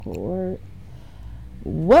Record.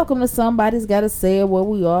 Welcome to Somebody's Gotta Say It, where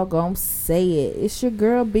we all gonna say it. It's your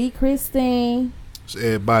girl B Christine. It's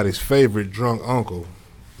everybody's favorite drunk uncle,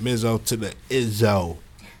 Mizzo to the Izzo.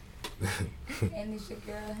 And it's your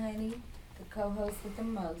girl Honey, the co-host with the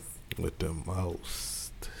most. With the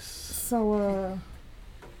most. So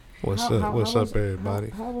What's how up, everybody?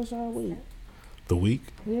 How was y'all week? The week?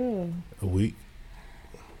 Yeah. A week?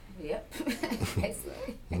 Yep.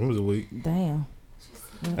 Basically. It was a week. Damn.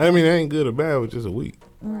 I mean, it ain't good or bad, it's just a week.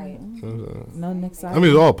 Right. You know what I'm saying? No next I mean,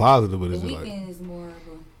 it's all positive, but The it's just weekend like is more of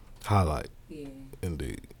a highlight. yeah.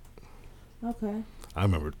 Indeed. Okay. I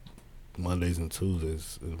remember Mondays and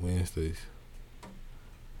Tuesdays and Wednesdays.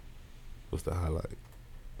 What's the highlight?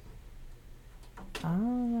 I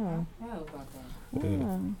don't know. How about that? I don't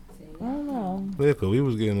know. See, I don't know. Yeah, because we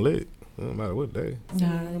was getting lit. It don't matter what day. See,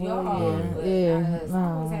 Nah, y'all, but yeah. us, I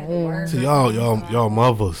always had to Yeah. work. See, y'all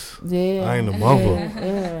mothers. Yeah. I ain't a mother.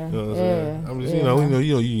 Yeah. You know what I'm saying? I'm just,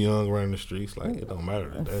 you young around the streets. Like, it don't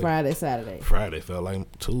matter today. Friday, Saturday. Friday felt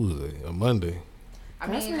like Tuesday or Monday. I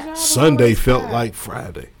That's mean, what y'all was Sunday always felt fried. like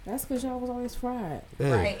Friday. That's because y'all was always fried.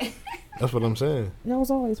 Yeah, right. that's what I'm saying. Y'all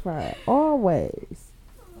was always fried. Always.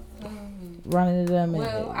 Running to them.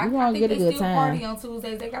 Well, You I gonna think get a they good still party time. on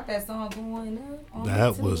Tuesdays. They got that song going up. On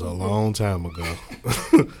That was a Tuesday. long time ago.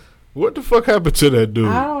 What the fuck happened to that dude?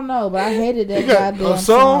 I don't know, but I hated that He got goddamn a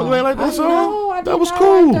song? You ain't like that I song? know, I That did was not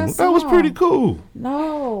cool. like That was song. pretty cool.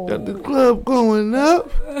 No. Got the club going up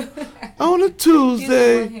on a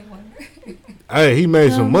Tuesday. Hey, he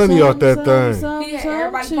made some money off that thing. He had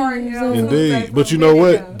everybody partying on Indeed. Tuesday But you for know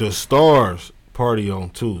video. what? The stars party on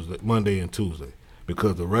Tuesday, Monday and Tuesday,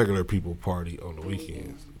 because the regular people party on the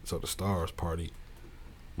weekends. So the stars party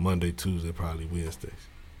Monday, Tuesday, probably Wednesdays.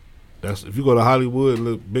 That's if you go to Hollywood,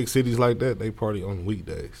 little big cities like that, they party on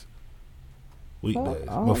weekdays. Weekdays,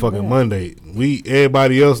 motherfucking man. Monday.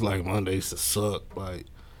 Everybody else like Mondays to suck. Like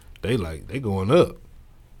they going up.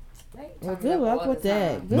 Well, good luck with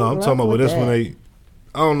that. Good No, I'm luck talking about with with this that. when they.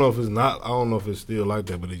 I don't know if it's not. I don't know if it's still like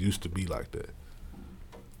that, but it used to be like that.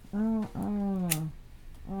 I don't know.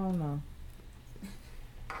 I don't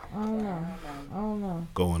know.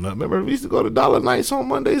 Going up. Remember, we used to go to Dollar Nights on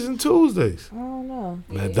Mondays and Tuesdays. I don't know.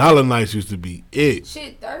 Man, Dollar Nights used to be it.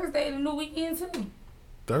 Shit, Thursday the new weekend too.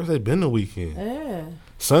 Thursday been the weekend. Yeah.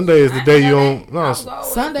 Sunday is the day you don't. No,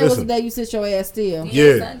 Sunday was the day you sit your ass still.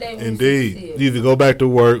 yeah, Sunday was indeed. still. You either go back to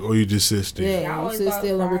work or you just sit still. Yeah, I you always sit thought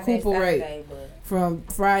still and Friday, recuperate Saturday, but from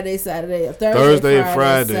Friday, Saturday, Thursday and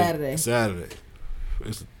Friday, Saturday.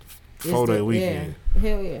 It's a 4-day weekend. Yeah.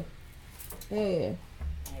 Hell yeah. hey,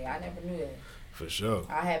 I never knew that. For sure.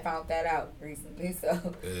 I had found that out recently,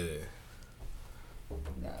 so Yeah.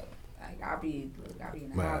 no. Like I be in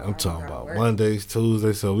the Man, house, I'm I talking gotta about work. Mondays,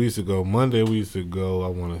 Tuesdays. So we used to go Monday. We used to go. I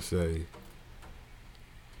want to say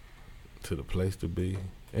to the place to be.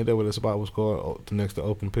 Ain't that what the spot was called? Next to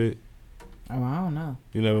Open Pit. Oh, I don't know.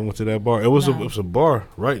 You never went to that bar? It was No. it was a bar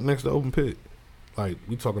right next to Open Pit. Like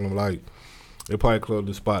we talking like they probably closed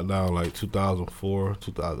the spot down like 2004,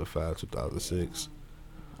 2005, 2006,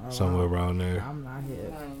 somewhere around there. I'm not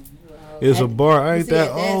here. It's a bar. I ain't See, that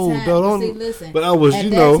at that old time- though. but Don't- see, listen, But I was, at you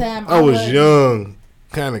that know, time, I was wasn't- young,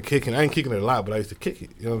 kind of kicking. I ain't kicking it a lot, but I used to kick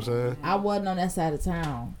it. You know what I'm saying? I wasn't on that side of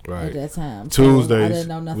town Right. at that time. so I Tuesdays, didn't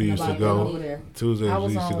know nothing we used to about go. going over there. Tuesdays I we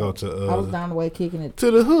was used to on- go I was to down the way kicking it.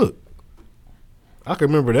 the hook. I can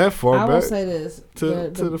remember that far I will back say this: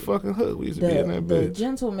 to the fucking hook. We used to be in that the bitch.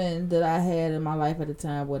 gentleman that I had in my life at the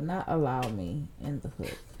time would not allow me in the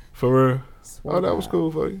hook. For real. Swear Oh, to that was God.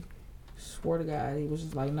 cool for you. Swear to God, he was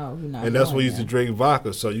just like, "No, you're not." And that's going when you used to there. drink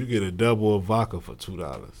vodka, so you get a double of vodka for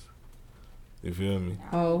 $2. You feel me?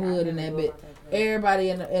 Whole hood in that bit.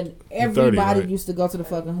 Everybody and 30, everybody right? used to go to the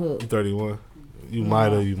fucking hook. You 31. You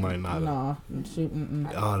might have, you might not have. No, shoot,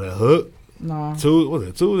 Oh, the hook. no. Was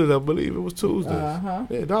it Tuesdays? I believe it was Tuesdays. Uh-huh.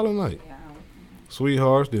 Yeah, Dollar Night.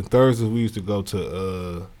 Sweethearts. Then Thursdays we used to go to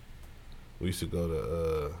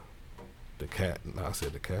the cat. No, I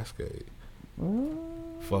said the Cascade.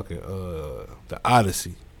 Fucking the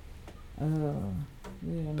Odyssey. Yeah,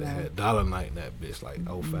 They no. had Dollar Night in that bitch like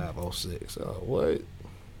 05, 06. Oh, what?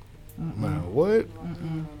 Man, what?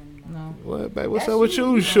 No. What, babe? What's up with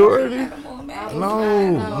you, shorty? No,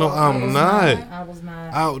 I'm not. I was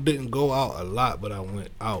not. I didn't go out a lot, but I went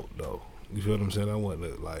out though. You feel what I'm saying? I went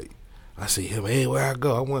to like, I see him everywhere I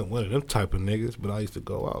go. I went one of them type of niggas, but I used to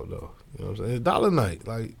go out though. You know what I'm saying? It's Dollar Night,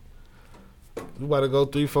 like We about to go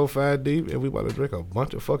 3, 4, 5 deep, and we about to drink a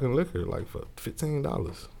bunch of fucking liquor, like for $15,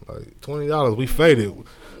 like $20. We faded.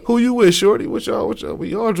 Who you with, shorty? What y'all?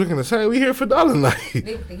 We all drinking the same. We here for dollar night.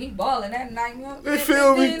 He balling that night. They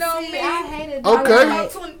feel me? I hated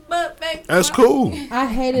Okay, that's cool. I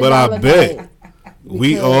hated But I dollar bet night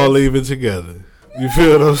we because- all leaving together. You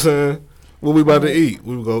feel what I'm saying? What we about to eat?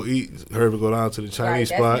 We go eat. Heard we go down to the Chinese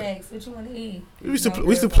spot. Next. What you want to eat? We used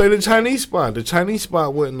to play the Chinese spot. The Chinese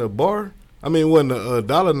spot wasn't a bar. I mean, it wasn't a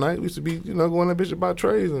dollar night. We used to be, going that bitch about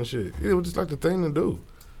trays and shit. It was just like the thing to do.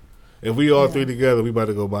 If we all three together, we about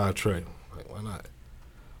to go buy a tray. Like, why not?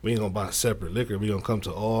 We ain't gonna buy separate liquor. We gonna come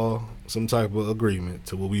to some type of agreement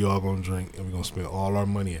to what we all gonna drink, and we gonna spend all our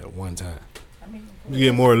money at one time. We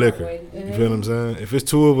get more liquor. You feel what I'm saying? If it's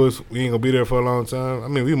two of us, we ain't gonna be there for a long time. I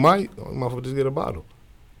mean, we might just get a bottle.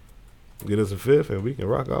 Get us a fifth, and we can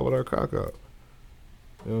rock out with our cock out.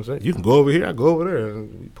 You know what I'm saying? You can go over here, I go over there,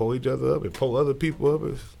 and we pull each other up and pull other people up. You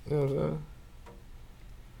know what I'm saying?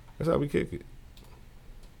 That's how we kick it.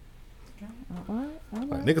 All right.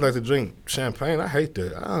 Like, niggas like to drink champagne. I hate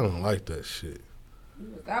that. I don't like that shit. He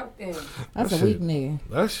was out there. That's That a weak shit- nigga.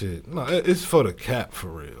 That shit, no, it's for the cap for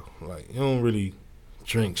real. Like, you don't really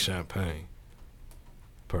drink champagne,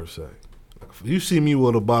 per se. Like, if you see me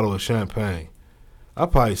with a bottle of champagne, I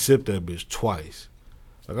probably sip that bitch twice.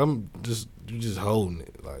 Like, you just holding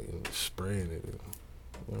it, like, and spraying it.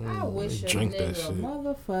 I wish a drink that nigga shit.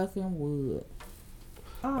 motherfucking would.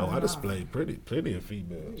 Oh, I displayed plenty of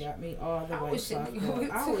females. You got me all the I way wish a fucked nigga up. would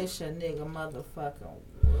I too. wish a nigga motherfucking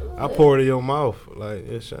would. I pour it in your mouth like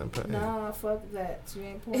it's champagne. Nah, fuck that. You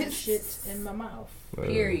ain't pouring shit in my mouth.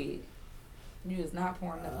 Period. You is not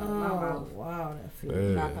pouring nothing in my mouth. Wow, that feels You're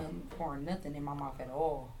not gonna pour nothing in my mouth at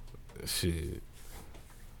all. Shit.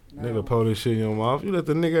 No. Nigga pour this shit in your mouth. You let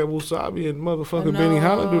the nigga at Wasabi and motherfucking Benny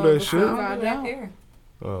Hanna do that shit. I don't do that there.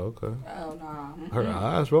 Oh, okay. Oh no. Her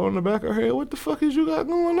eyes rolling the back of her head. What the fuck is you got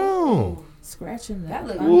going on? scratching That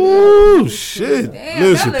that. look Ooh, shit. Damn,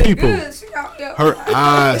 Listen, that look people. good. She out there. Her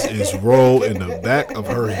eyes is rolled in the back of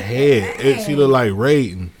her head. She look like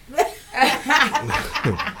Raiden.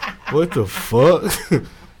 What the fuck?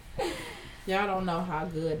 Y'all don't know how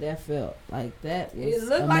good that felt. Like that was It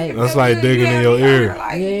looked like amazing. That's like digging in your ear.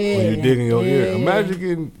 Yeah. When you digging your ear. Yeah.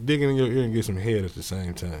 Imagine digging in your ear and get some head at the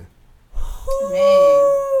same time.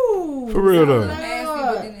 Ooh, For real though. Nasty,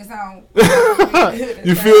 but then it sound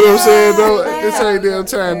You feel what I'm saying though? This ain't damn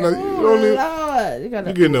time. Like, you don't even, Lord, you gotta,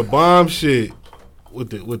 you getting the bomb shit with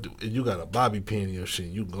the you got a bobby pin in your shit.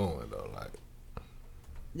 You going though like.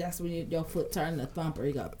 that's when your foot turn the thumper.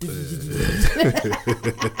 You go.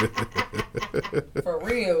 for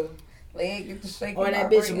real. Leg get to shaking. Or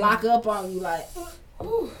that bitch lock up on you like.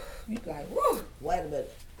 Ooh, you like, woo. Wait a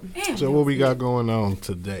minute. Damn. So what we got going on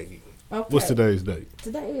today? Okay. What's today's date?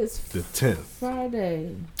 Today is The 10th.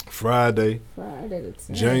 Friday. Friday, Friday the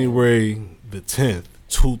 10th. January the 10th,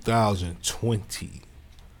 2020.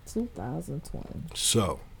 2020.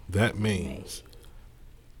 So that means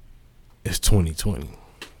it's 2020.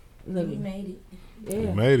 Look, We made it. yeah. We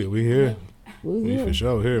made it. We here. We We here. for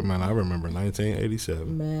sure here, man. I remember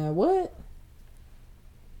 1987. Man, what?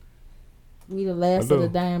 We the last I of the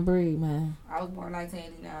do. dying breed, man. I was born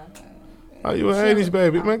 1989. Oh, you an 80s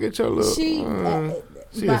baby? Man, get your little. She,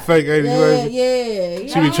 She a fake 80s baby.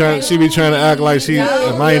 yeah. She be trying to act like she a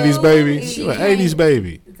Yeah. 90s baby. She She an 80s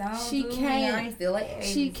baby. She can't- I'm still like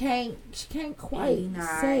She can't quite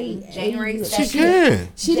 89. say January 80s. She She- can.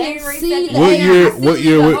 She didn't January see the 2nd. What 80s. year? I What see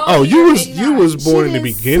year? the Was, whole oh, year you of was 89. born in the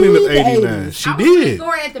didn't beginning of see the 89. 80s. She I was did.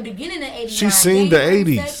 born at the beginning of 89. She seen the January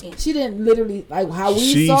 80s. 2nd. She didn't literally like how we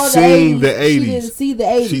She saw the seen 80s. the She 80s. didn't see the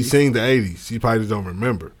 80s. She seen the 80s. She probably just don't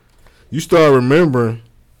remember. You start remembering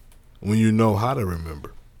when you know how to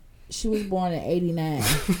remember. She was born in 89.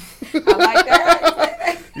 I like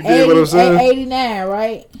that. You get what I'm saying? 89,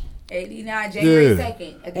 right? 89, January Yeah. 2nd. At the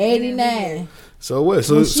beginning of the year. 89. So what?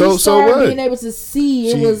 So When she so started what? being able to see,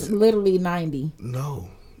 it She- was literally 90. No,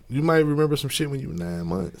 you might remember some shit when you were 9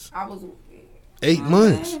 months, I was 8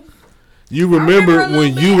 months. You I remember a little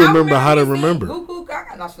when bit. you I remember how to me saying remember. Goo goo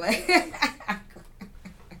gaga. No, I'm playing.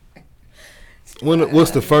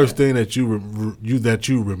 What's the first thing that you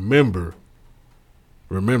remember?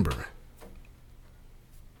 Remembering.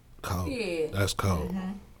 Cold. Yeah. That's cold.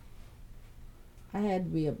 I had to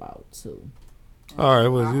be about 2. All right.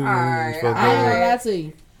 Well, you Alright, spoke I ain't earlier. gonna lie to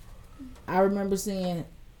you. I remember seeing,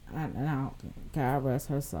 God rest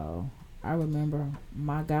her soul. I remember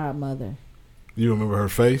my godmother. You remember her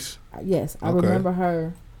face? Yes, I Okay. remember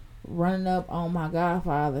her running up on my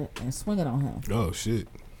godfather and swinging on him. Oh shit.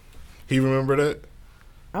 He remember that?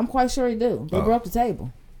 I'm quite sure he do. They Oh. broke the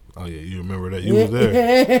table. Oh yeah, you remember that? You was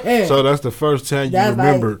there. So that's the first time you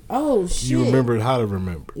remembered. Like, oh shit! You remembered how to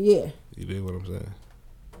remember. Yeah. You dig what I'm saying?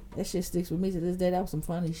 That shit sticks with me to this day. That was some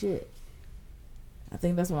funny shit. I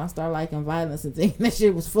think that's when I started liking violence and thinking that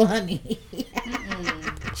shit was funny.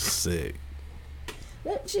 Sick.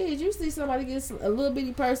 That shit, you see somebody get a little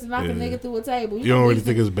bitty person knock a nigga through a table. You don't really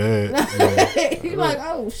think it's bad. You're like,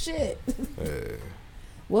 oh shit. Yeah.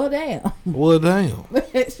 Well, damn. Well, damn.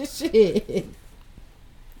 Shit.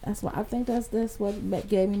 That's why I think that's what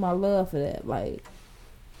gave me my love for that. Like,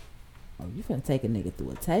 oh, you finna take a nigga through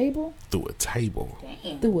a table? Through a table.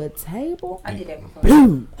 Damn. Through a table? I did that before.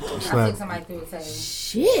 Boom. I took somebody through a table.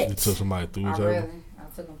 Shit. You took somebody through a table?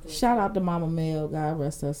 I took them through. Shout out to Mama Mel. God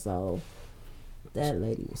rest her soul. That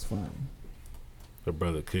lady was funny. Her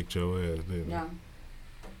brother kicked your ass, didn't he? No.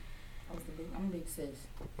 I'm a big sis.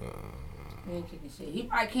 He ain't kicking shit. He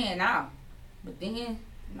probably can now. But then,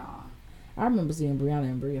 nah. I remember seeing Brianna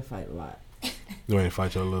and Bria fight a lot. You ain't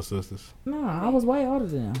fight your little sisters? Nah, I was way older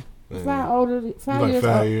than them. Yeah. 5 years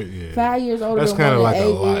older. 5 years older That's than one, like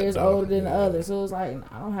 8 years though. older than the other. So it was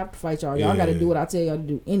like, I don't have to fight y'all. Y'all got to do what I tell y'all to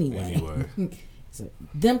do anyway. So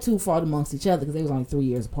them two fought amongst each other because they was only 3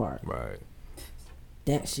 years apart. Right.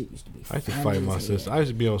 That shit used to be I used to funny fight as my hell. sister. I used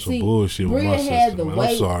to be on some bullshit with my sister. Had the Man. weight,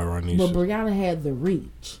 I'm sorry, Ranisha. but Brianna had the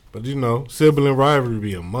reach. But you know, sibling rivalry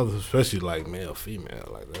be a mother, especially like male, female.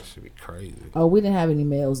 Like that should be crazy. Oh, we didn't have any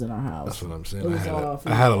males in our house. That's what I'm saying. It was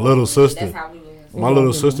I had a little sister. That's how we was. My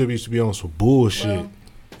little sister used to be on some bullshit.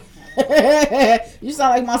 You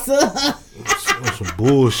sound like my son. Some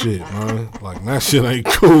bullshit, man. Like that shit ain't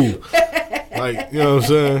cool. Like, you know what I'm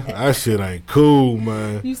saying? That shit ain't cool,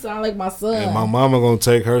 man. You sound like my son. And my mama gonna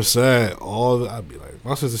take her side. I'd be like,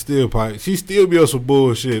 my sister still probably, she still be on some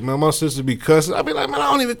bullshit, man. My sister be cussing. I'd be like, man,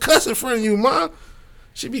 I don't even cuss in front of you, mom.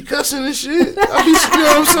 She be cussing and shit. You know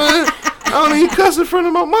what I'm saying? I don't even cuss in front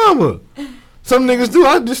of my mama. Some niggas do.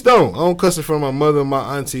 I just don't. I don't cuss in front of my mother,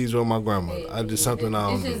 my aunties, or my grandmother. I just something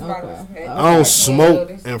I don't do. I don't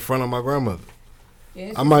smoke in front of my grandmother.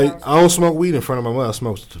 I don't smoke weed in front of my mother. I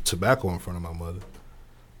smoke tobacco in front of my mother,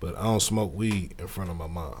 but I don't smoke weed in front of my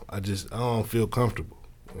mom. I don't feel comfortable.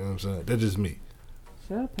 You know what I'm saying? That's just me.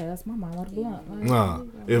 Should I pass my mama the blunt? Nah,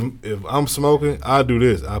 if I'm smoking, I do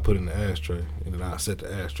this. I put it in the ashtray, and then I set the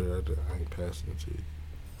ashtray right there. I ain't passing it to you.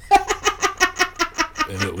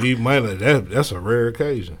 And we might that's a rare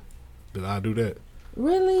occasion that I do that.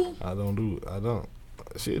 Really? I don't do it. I don't.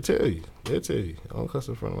 She'll tell you. They'll tell you. I don't cuss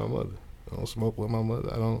in front of my mother. I don't smoke with my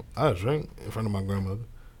mother. I drink in front of my grandmother.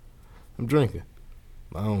 I'm drinking.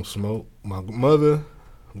 I don't smoke. My mother,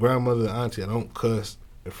 grandmother, auntie, I don't cuss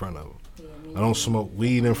in front of them. Yeah, I don't smoke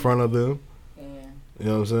weed in front of them. Yeah. You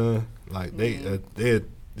know what I'm saying? Like they you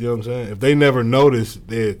know what I'm saying? If they never notice,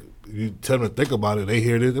 you tell them to think about it, they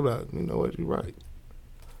hear this, they're like, you know what, you're right.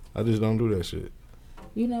 I just don't do that shit.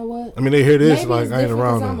 You know what? I mean, they hear this. Maybe like I ain't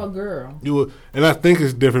around them. I'm a girl. And I think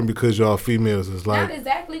it's different because y'all females is like. Not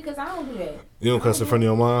exactly, because I don't do that. You don't cuss in front of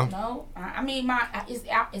your mom? No, I mean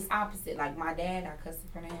it's opposite. Like my dad, I cuss in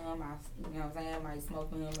front of him. You know what I'm saying? I might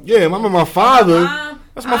smoke with him. Yeah, my father.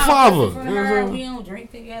 That's my father. You know what I'm saying? We don't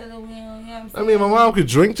drink together. We don't. You know what I'm saying? I mean, my mom could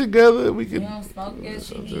drink together. We could. We don't smoke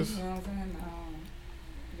together. You know what I'm saying?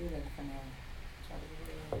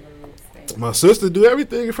 My sister do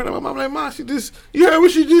everything in front of my mom. Like, Mom, you heard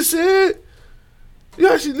what she just said?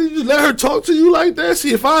 Yeah, you just let her talk to you like that.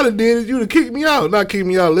 See, if I'd have did it, you'd have kicked me out. Not kicked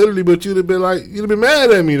me out literally, but you'd have been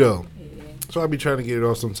mad at me though. Yeah. So I be trying to get it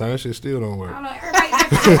off sometimes. Shit still don't work.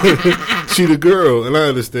 She the girl, and I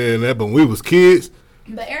understand that. But when we was kids,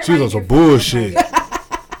 she was on some bullshit.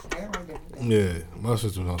 Yeah, my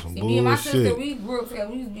sister was on some bullshit. Me and my sister, we grew up together.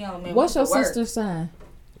 We used to be on the What's your sister's sign?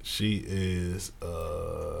 She is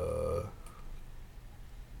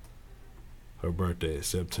her birthday is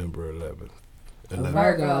September 11th.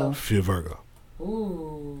 Virgo. She a Virgo.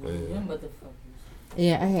 Ooh, them motherfuckers.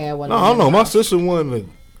 Yeah, I had one. No, I don't know. My sister one of the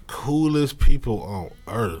coolest people on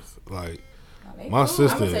earth. Like, my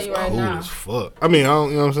sister is cool as fuck. I mean, you know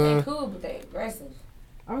what I'm saying? They cool, but they aggressive.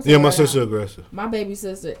 Yeah, my sister aggressive. My baby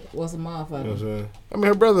sister was a motherfucker. You know what I'm saying? I mean,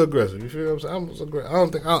 her brother aggressive. You feel what I'm saying? I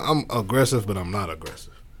don't think I'm aggressive, but I'm not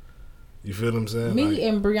aggressive. You feel what I'm saying? Me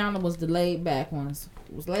and Brianna was the laid back ones.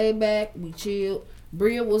 It was laid back. We chilled.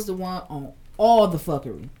 Bria was the one on all the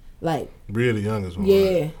fuckery. Like Bria the youngest one.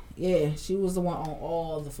 Yeah, right? yeah. She was the one on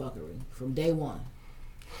all the fuckery from day one.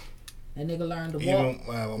 That nigga learned to walk.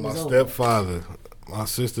 Even my stepfather, my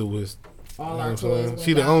sister was. All our toys.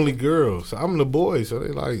 She the only girl, so I'm the boy. So they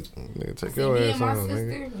like, nigga, take your ass on,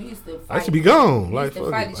 nigga. I should be gone. Like, fuck it.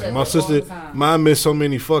 Like my sister, mine missed so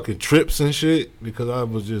many fucking trips and shit because I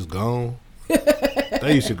was just gone.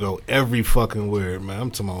 They used to go every fucking where, man.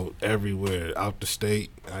 I'm talking about everywhere. Out the state.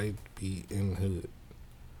 I be in the hood.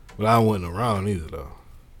 But I wasn't around either, though.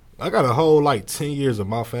 I got a whole, 10 years of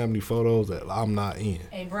my family photos that I'm not in.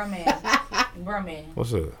 Hey, bro, man.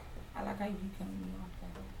 What's up? I like how you cut me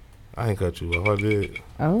off. I ain't cut you off. I did.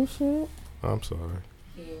 Oh, shit. I'm sorry.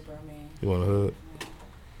 Yeah, bro, man. You want a hug?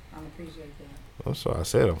 I appreciate that. I'm sorry. I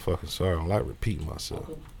said I'm fucking sorry. I don't like repeating myself.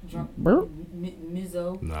 Drunk Burp.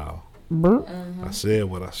 Mizzo. No. Burp. I said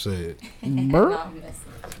what I said. Burp.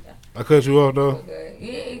 I cut you off, though?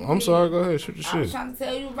 Okay. Yeah, I'm sorry. Go ahead. Shoot your I was shit. trying to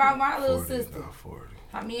tell you about my little 40, sister. no, 40.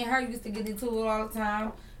 How me and her used to get into it all the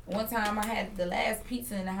time. One time I had the last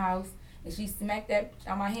pizza in the house, and she smacked that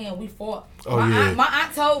on my hand. We fought. Oh, My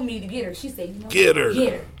aunt told me to get her. She said, you know, Get her.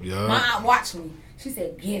 Get her. Yeah. My aunt watched me. She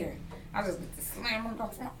said, get her. I just get to slam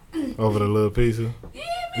her. Over the little pizza? Yeah,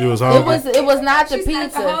 You was It hungry? was not the She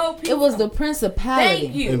snapped the whole pizza. It was the principality.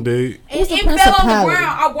 Thank you. Indeed. It the fell on the principality?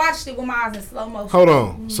 ground. I watched it with my eyes in slow motion. Hold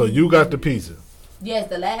on. So you got the pizza. Yes,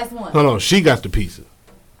 the last one. Hold on. She got the pizza.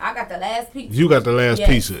 I got the last pizza. You got the last Yes.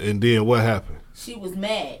 pizza. And then what happened? She was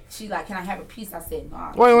mad. She like, can I have a piece? I said, no.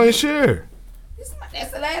 Why you ain't share?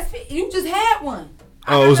 That's the last piece. You just had one.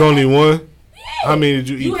 Oh, it was only one? Yeah. How many did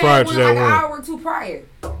you eat prior had to one that like one? an hour or two prior.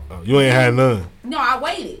 Oh, you ain't had none. No, I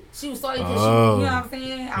waited. She was sorry because Oh. you know what I'm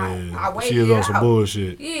saying? I waited. She was on it some out.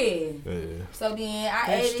 bullshit. Yeah. Yeah. So then I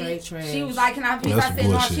That's ate straight it. trash. She was like, can I have a piece? That's I said,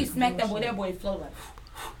 no. bullshit. She smacked that boy. That boy floated like,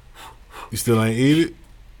 You still ain't eat it?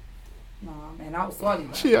 no, man, I was sorry.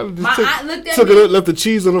 She had to My just aunt looked at took me. it up, left the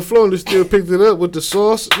cheese on the floor, and they still picked it up with the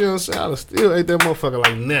sauce. You know what I'm saying? I'd have still ate that motherfucker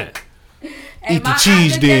like that. And Eat the my aunt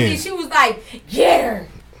cheese looked at then. me, she was like, get her.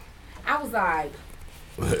 I was like,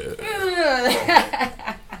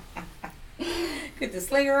 get the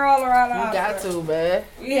slinger all around. You got to, man.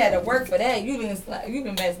 We had to work for that. You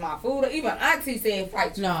didn't mess my food up. Even auntie said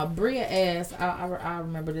fight you. No, Bria asked. I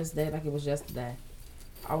remember this day like it was yesterday.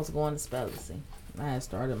 I was going to Spellacy. I had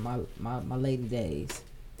started my lady days.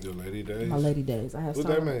 Your lady days? My lady days. I had What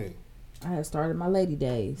started. that mean? I had started my lady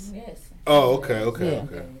days. Yes. Oh, okay.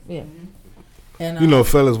 Yeah. Yeah. And You know,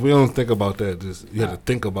 fellas, we don't think about that. Just you have to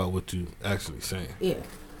think about what you actually saying. Yeah.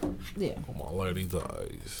 Yeah. Oh, my lady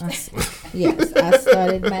days. Yes, I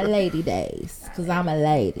started my lady days because I'm a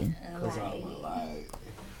lady.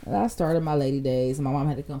 And I started my lady days. And my mom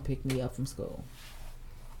had to come pick me up from school.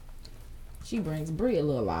 She brings Bria a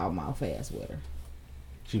little loudmouth ass with her.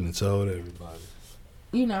 She done told everybody.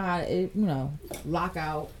 You know how it,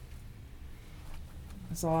 lockout.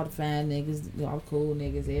 It's all the fine niggas, all the cool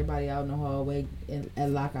niggas, everybody out in the hallway at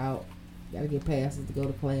lockout. Gotta get passes to go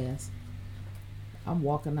to class. I'm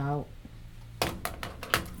walking out.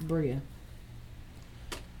 Bria,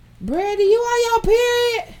 do you on your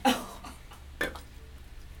period?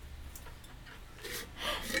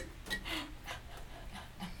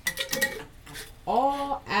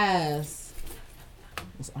 All eyes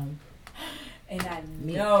was on. And I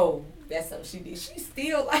know that's what she did. She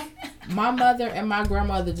still like My mother and my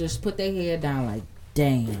grandmother just put their head down like,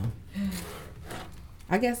 damn.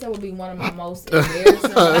 I guess that would be one of my most embarrassing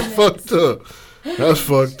That's moments. fucked up. That's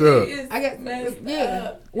fucked up. I guess,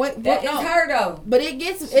 yeah. Wait, that but is no. her though. But it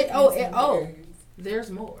gets oh, there's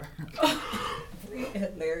more.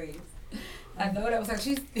 Hilarious. I know that was her.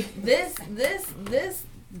 She's This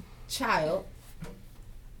child,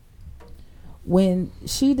 when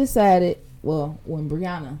she decided, well, when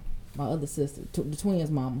Brianna, my other sister, the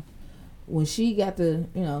twins' mama, when she got the,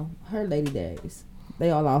 her lady days, they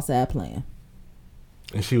all outside playing.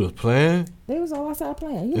 And she was playing? They was all outside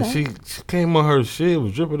playing, And she came on her shit,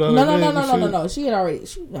 was dripping out her No. She had already,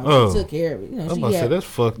 she took care of it. I'm about to say, that's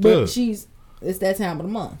fucked but up. It's that time of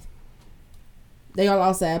the month. They all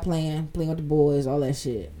outside playing with the boys, all that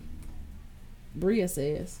shit. Bria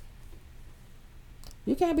says,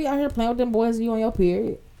 you can't be out here playing with them boys and you on your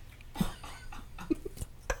period.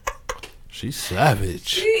 She's savage.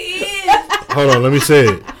 she is. Hold on, let me say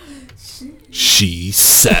it. She's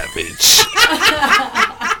savage.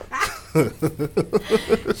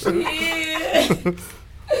 She is.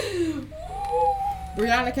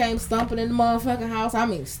 Brianna came stomping in the motherfucking house. I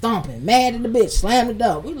mean, stomping, mad at the bitch, slammed the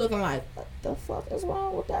door. We looking like, what the fuck is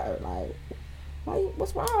wrong with her? Like,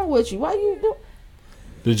 what's wrong with you? Why you do?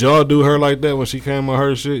 Did y'all do her like that when she came on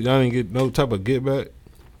her shit? Y'all didn't get no type of get back?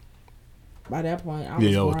 By that point, I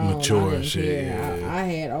was was grown. mature I didn't and shit. care. Yeah. I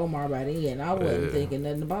had Omar by then. I wasn't thinking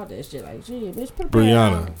nothing about that shit. Like, shit, bitch, put a pad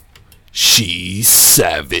Brianna, on. she's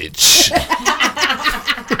savage.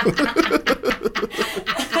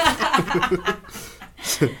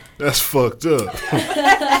 That's fucked up.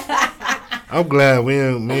 I'm glad me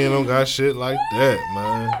and don't got shit like that,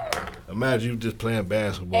 man. Imagine you just playing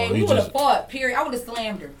basketball. Hey, we you would have just fought, period. I would have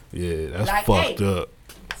slammed her. Yeah, that's Like, fucked hey. up.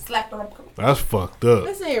 Slapped her up. That's fucked up.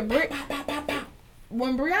 Listen here,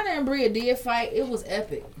 when Brianna and Bria did fight, it was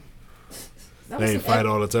epic. They didn't fight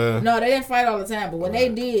all the time. No, they didn't fight all the time. But when they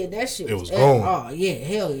did, that shit It was epic. going. Oh yeah,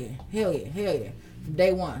 hell yeah. From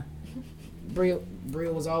day one, Bria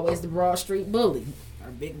was always the Broad Street bully.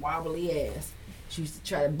 Her big wobbly ass. She used to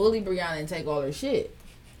try to bully Brianna and take all her shit.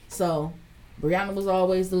 So Brianna was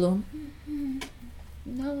always the little.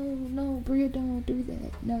 No, Bria, don't do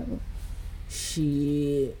that. No.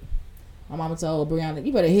 Shit. My mama told Brianna,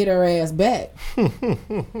 you better hit her ass back.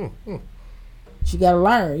 She gotta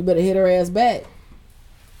learn. You better hit her ass back.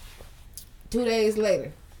 2 days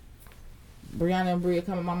later, Brianna and Bria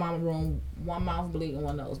come in my mama's room, one mouth bleeding,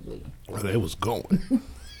 one nose bleeding. Well, they was going.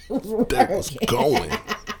 That was going.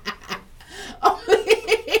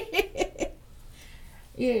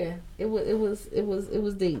 Yeah, it was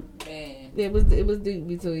deep. Man. It was deep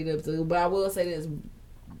between them two. But I will say this: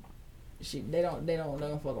 they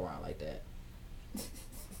don't fuck around like that.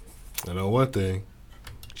 I know one thing.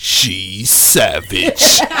 She's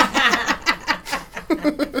savage.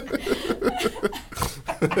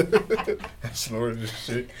 Snorting this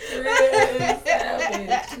shit.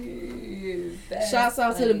 Shouts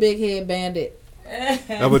out to the big head bandit.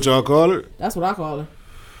 That what y'all call her? That's what I call her.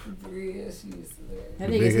 That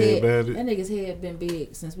The big head bandit? That nigga's head been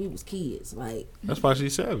big since we was kids. Like That's why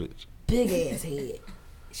she's savage. big ass head.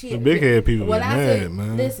 She The had big head people What get I mad, said,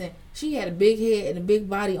 man. listen, she had a big head and a big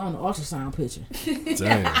body on the ultrasound picture.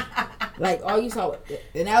 Damn. Like all you saw,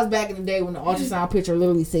 and that was back in the day when the ultrasound picture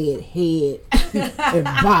literally said head and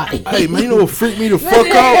body. Hey, man, you know what freaked me the fuck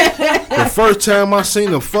out? The first time I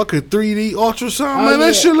seen a fucking 3D ultrasound, man, yeah.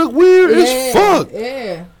 that shit look weird as fuck.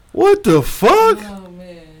 Yeah. What the fuck? Oh,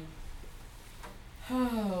 man.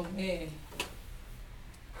 Oh, man.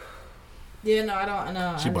 Yeah, no, I don't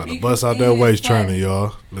know. She about to Beef bust out is that waist funny. trainer,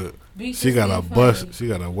 y'all. Look, Beef she is got a funny. bust. She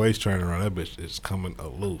got a waist trainer around that bitch. It's coming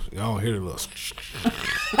loose. Y'all don't hear the little.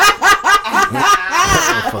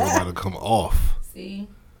 That motherfucker about to come off. See,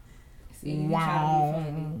 Wow.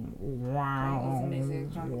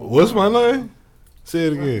 What's my name? Say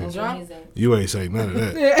it again. Drunk? You ain't say none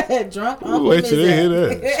of that. Drunk. Ooh, wait till they hear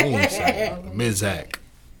that. She ain't say Mizak.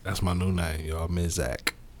 That's my new name, y'all.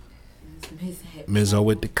 Mizak. Mizzo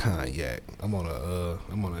with the cognac. I'm on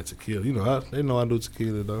that tequila. You know, they know I do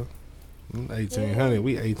tequila though. 1800.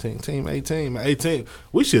 We 18. Team 18. 18.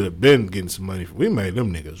 We should have been getting some money. We made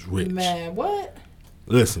them niggas rich. Man, what?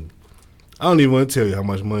 Listen, I don't even want to tell you how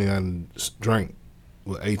much money I drank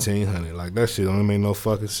with 1800. Like that shit don't make no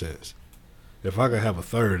fucking sense. If I could have a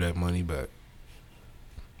third of that money back,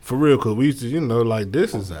 for real, cause we used to, you know, like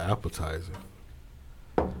this is an appetizer.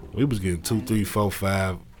 We was getting 2, 3, 4,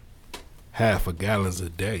 5. half a gallons a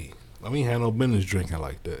day. I mean, had no business drinking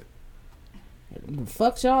like that.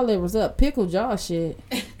 Fucked y'all livers up. Pickled y'all shit.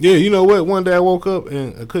 Yeah, you know what? One day I woke up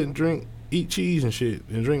and I couldn't eat cheese and shit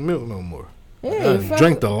and drink milk no more. Yeah, I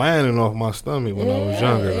drank the lining off my stomach when I was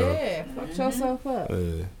younger though. Yeah, fucked yourself up.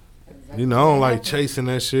 You know, I don't like chasing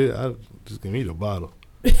that shit. I just give me the bottle.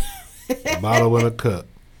 A bottle and a cup.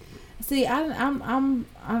 See, I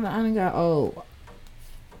done got old.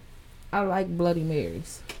 I like Bloody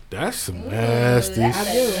Marys. That's some nasty I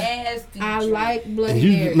shit. do. I like Bloody And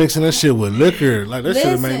you Marys. mixing that shit with liquor. Like, that should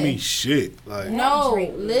have made Listen. me shit. Like, No,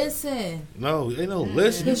 listen. no, ain't no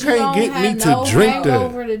listen. You 'Cause can't don't get me have to no drink that.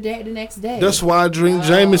 hangover the next day. That's why I drink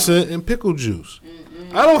Jameson and pickle juice.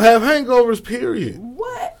 I don't have hangovers, period.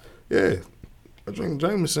 What? Yeah. I drink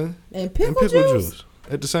Jameson And pickle, and pickle juice? juice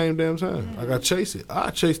at the same damn time. I got to chase it. I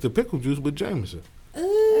chase the pickle juice with Jameson. That's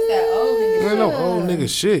that old nigga. I ain't no old nigga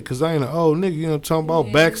shit, because I ain't an old nigga. You know what I'm talking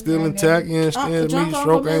about? Back still intact. You understand Drunk me? Uncle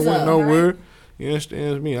Stroke ain't went Lizzo, nowhere. You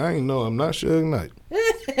understand me? I ain't know. I'm not Suge Knight.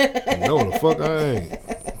 No, the fuck I ain't.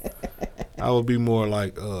 I would be more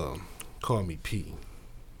like, call me P.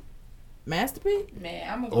 Master P? Man,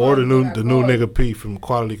 I'm gonna Or the new call you. nigga P from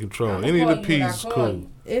Quality Control. I'ma Any of call the you when I P's is call cool. you.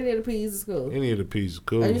 Any of the P's is cool. Any of the P's is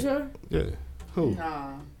cool. Are you sure? Yeah. Who?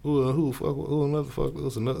 Nah. Who another fuck?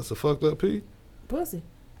 It's a fucked up P? Pussy.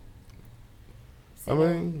 I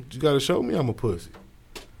mean, you gotta show me I'm a pussy.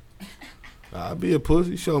 I'll be a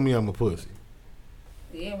pussy. Show me I'm a pussy.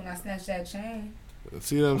 Yeah, when I snatch that chain.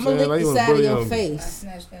 See what I'm I'm saying? gonna Like, lick you the wanna side of bully your on me. I face.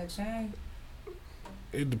 snatched that chain.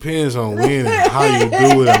 It depends on when and how you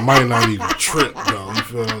do it. I might not even trip, though. You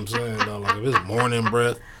feel what I'm saying, though? Like, if it's morning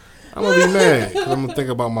breath, I'm gonna be mad. Cause I'm gonna think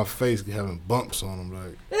about my face having bumps on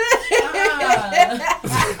them.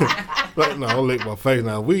 Like, no, don't lick my face.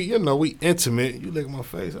 Now, we intimate. You lick my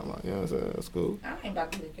face. I'm like, you know what I'm saying? That's cool. I ain't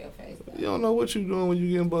about to lick your face. Though. You don't know what you doing when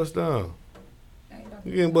you getting bust down. I ain't about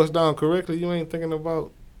You getting bust down correctly. You ain't thinking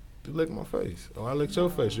about to lick my face. Or I licked your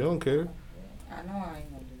face. You don't care. I know I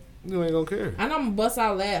ain't gonna do that. You ain't gonna care. I know I'm gonna bust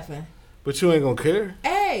out laughing. But you ain't gonna care.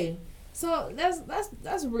 Hey, so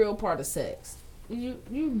that's a real part of sex.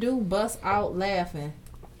 You do bust out laughing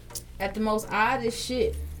at the most oddest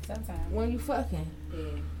shit Sometimes. when you fucking. Yeah.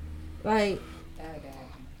 Like,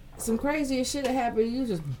 some craziest shit that happened, you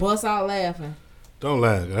just bust out laughing. Don't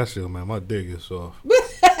laugh. That shit, man. My dick is soft.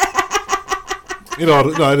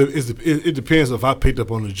 It depends if I picked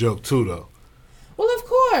up on the joke too, though. Well, of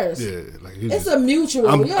course. Yeah, like it's a mutual.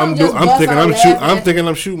 I'm thinking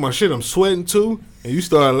I'm shooting my shit. I'm sweating too, and you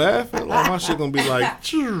start laughing. Like my shit gonna be like,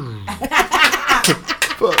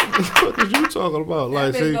 fuck is you talking about?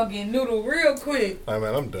 Like, see, gonna get noodle real quick. Hey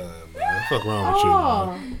man, I'm done, man. Fuck wrong with you.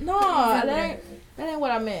 Man. No, that ain't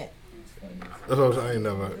what I meant. That's what I'm saying. I ain't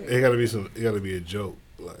never. It gotta be a joke.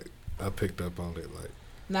 Like I picked up on it. Like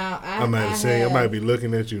now I might be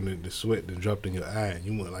looking at you and the sweat that dropped in your eye, and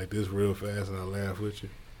you went like this real fast, and I laugh with you.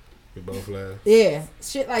 We both laugh. Yeah,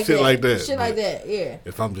 shit like that. Shit like that. Yeah.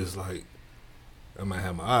 If I'm just like, I might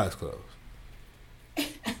have my eyes closed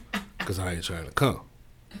because I ain't trying to come.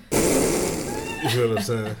 You feel what I'm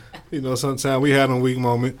saying? You know, sometimes we have them weak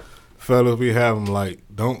moment, fellas. We have them like,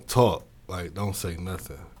 don't talk, like don't say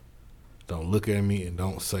nothing, don't look at me, and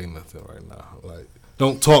don't say nothing right now. Like,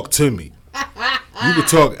 don't talk to me. You can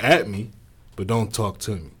talk at me, but don't talk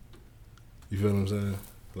to me. You feel what I'm saying?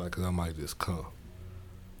 Like, cause I might just come.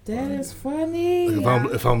 That is funny.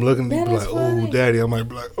 Like if I'm looking, you be like, "Oh, daddy," I might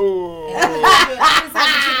be like, "Oh."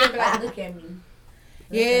 Like, look at me.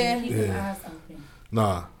 Yeah. Keep your eyes open.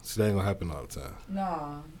 Nah, see, that ain't gonna happen all the time.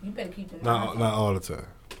 No, you better keep them. Not all the time.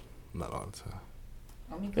 Not all the time.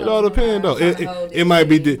 It all depends though. It might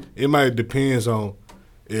be. It might depends on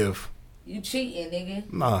if you cheating,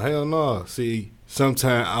 nigga. Nah, hell no. See,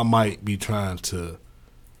 sometimes I might be trying to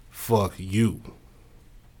fuck you.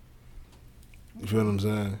 You feel what I'm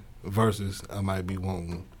saying? Versus I might be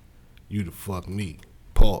wanting you to fuck me.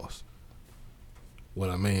 Pause. What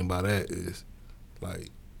I mean by that is, like,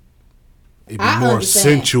 it be more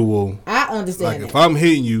sensual. I understand. Like, if I'm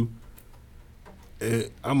hitting you,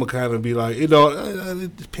 I'm going to kind of be like, it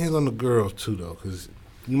depends on the girl, too, though, because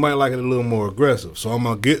you might like it a little more aggressive. So I'm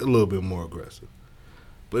going to get a little bit more aggressive.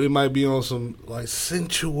 But it might be on some, like,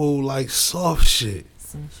 sensual, like, soft shit.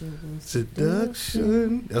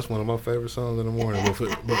 Seduction. That's one of my favorite songs in the morning.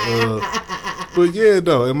 But yeah,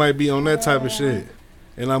 though, it might be on that type of shit,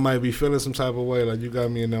 and I might be feeling some type of way. Like, you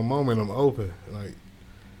got me in that moment. I'm open, like,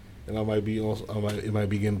 and I might be on. It might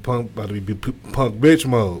be getting about to be punk bitch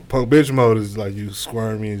mode. Punk bitch mode is like you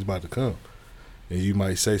squirming and he's about to come, and you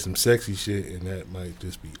might say some sexy shit, and that might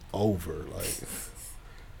just be over. Like,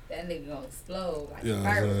 that nigga gonna explode. Like, you know what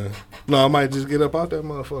I'm saying? No, I might just get up out that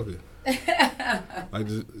motherfucker. Like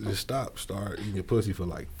just start eating your pussy for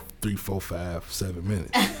like 3, 4, 5, 7 minutes.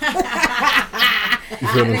 You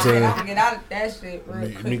feel what I'm saying? I get out of that shit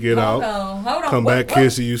real quick. Me get out, hold on, come back,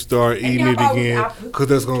 kissing you, start eating it again, cause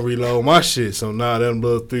that's gonna reload my shit. So now that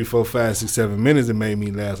little 3, 4, 5, 6, 7 minutes, it made me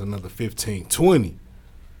last another 15, 20.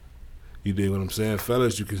 You dig what I'm saying,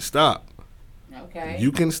 fellas? You can stop. Okay.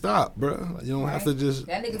 You can stop, bro. You don't have to just.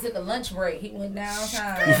 That nigga took a lunch break. He went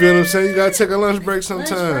downtown. You feel what I'm saying? You gotta take a lunch break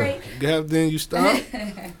sometime. Then you stop.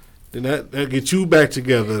 Then that get you back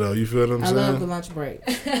together though. You feel what I'm saying? I love the lunch break.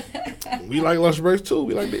 We like lunch breaks too.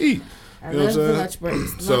 We like to eat. I love the lunch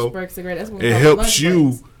breaks. Lunch breaks are great. That's what it helps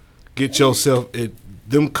you get yourself.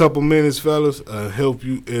 Them couple minutes, fellas, help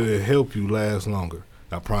you. It'll help you last longer.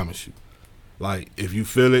 I promise you. Like if you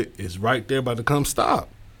feel it, it's right there about to come. Stop.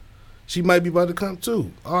 She might be about to come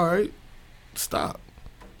too. All right, stop.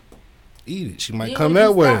 Eat it. She might come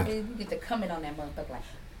that way. You get to coming on that motherfucker like.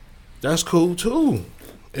 That's cool too.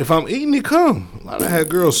 If I'm eating it, come. I done had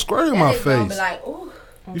girls squirt in my face. Be like, ooh.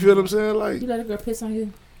 You feel what I'm saying? Like you let a girl piss on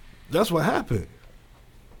you. That's what happened.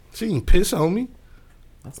 She didn't piss on me,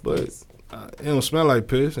 but it don't smell like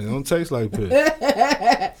piss. It don't taste like piss.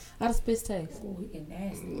 How does piss taste? Ooh, he get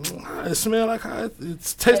nasty. It smell like how it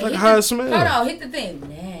tastes like how it smells. Hold on, hit the thing.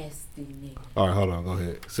 Nasty nigga. All right, hold on. Go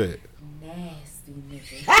ahead. Say it. Nasty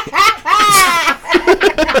nigga.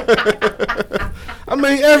 I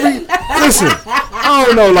mean, listen. I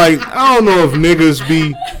don't know. Like, I don't know if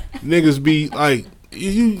niggas be like.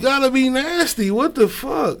 You gotta be nasty. What the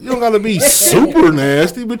fuck? You don't gotta be super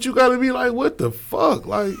nasty, but you gotta be like, what the fuck?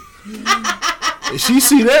 Like, if she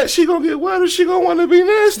see that, she gonna get wet, or she gonna want to be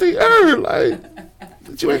nasty. Like,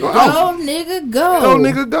 you ain't gonna go, nigga, go. Go,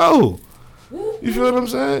 nigga, go. You feel what I'm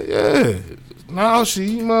saying? Yeah. Now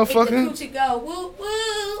she motherfucking. Hit the coochie go. Woo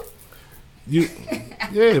woo.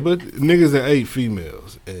 Yeah, but niggas that ate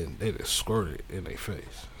females and they just squirted in their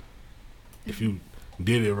face. If you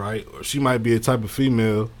did it right, or she might be a type of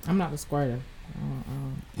female. I'm not a squirter.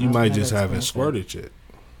 You might just haven't squirted yet.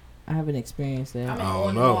 I haven't experienced that. I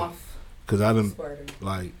don't know. Because I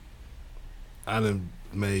done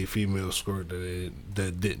made females squirt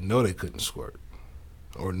that didn't know they couldn't squirt.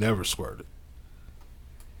 Or never squirted.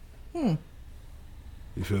 You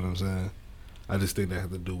feel what I'm saying? I just think that has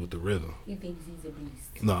to do with the rhythm. He thinks he's a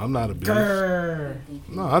beast. No, I'm not a beast. Grrr.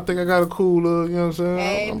 No, I think I got a cool look, you know what I'm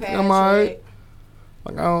saying? Hey, I'm alright.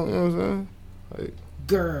 Like, I don't, you know what I'm saying? Like,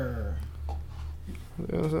 grrr. You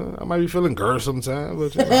know what I'm saying? I might be feeling grr sometimes,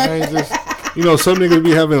 but you know, I ain't just, you know, some niggas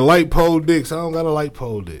be having light pole dicks. I don't got a light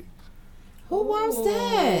pole dick. Who wants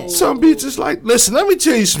that? Some bitches like, listen, let me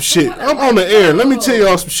tell you some shit. I'm on the air. Let me tell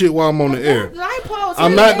y'all some shit while I'm on the air.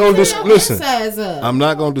 I'm not going to listen. I'm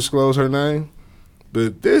not going to disclose her name,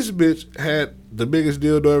 but this bitch had the biggest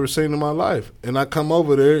dildo I ever seen in my life. And I come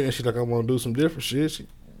over there and she's like, I want to do some different shit. She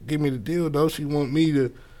give me the dildo.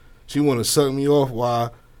 She want to suck me off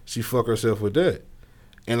while she fuck herself with that.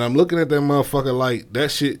 And I'm looking at that motherfucker like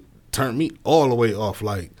that shit turned me all the way off.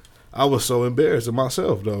 Like, I was so embarrassed of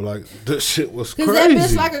myself, though. Like, this shit was crazy. Is that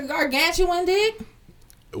bitch like a gargantuan dick?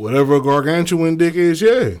 Whatever a gargantuan dick is,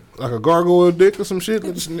 yeah. Like a gargoyle dick or some shit.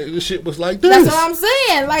 This shit was like this. That's what I'm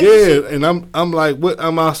saying. Like, yeah, and I'm like, what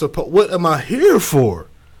am I here for?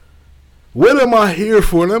 What am I here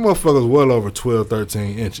for? And that motherfucker's well over 12,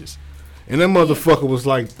 13 inches. And that motherfucker was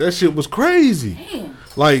like, that shit was crazy. Damn.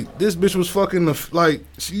 Like, this bitch was fucking, like,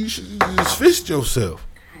 you should just fist yourself.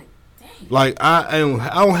 Like, I don't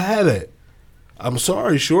have that. I'm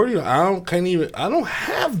sorry, shorty. I don't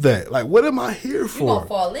have that. Like, what am I here for? You gonna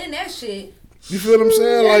fall in that shit. You feel what I'm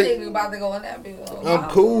saying? That Like, nigga about to go in that bitch. I'm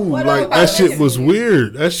cool. Like, that shit was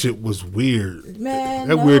weird. That shit was weird. Man,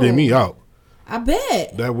 that weirded me out. I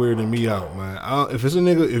bet. That weirded me out, man. If it's a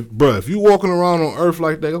nigga, if you walking around on Earth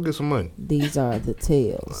like that, go get some money. These are the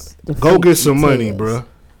tales. Go get some money, bruh.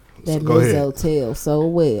 That go ahead. Lizzo tells so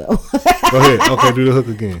well. Go ahead. Okay, do the hook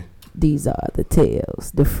again. These are the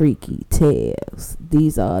tales, the freaky tales.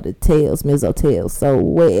 These are the tales Mizzo tells so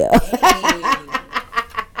well.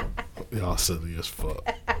 Y'all silly as fuck.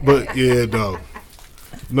 But yeah, though.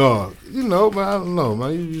 No, you know, man, I don't know,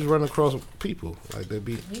 man. You just run across people like they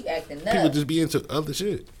be. You acting nuts. People just be into other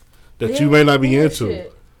shit that you may not be into.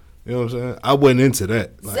 Shit. You know what I'm saying? I wasn't into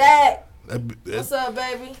that. Like, Zach, that what's up,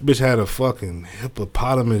 baby? Bitch had a fucking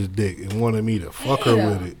hippopotamus dick and wanted me to fuck her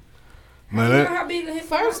with it. Man, you know how big a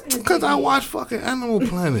hippopotamus? Because I watch fucking Animal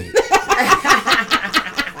Planet.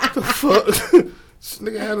 The fuck?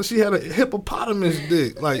 She had a hippopotamus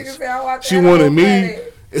dick. Like, she wanted me.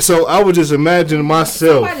 So I was just imagining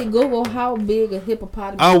myself. Somebody Google how big a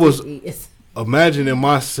hippopotamus is. Imagining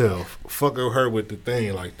myself fucking her with the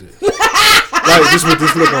thing like this. Like, just with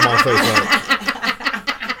this look on my face.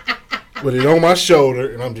 Like, with it on my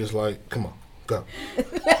shoulder. And I'm just like, come on, go.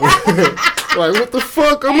 Like, what the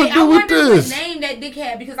fuck I'm gonna do with this? I wonder what name that dick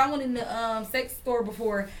had, because I went in the sex store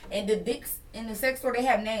before, and the dicks in the sex store, they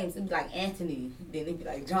have names. It'd be like Anthony, then it'd be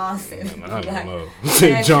like Johnson. I don't know.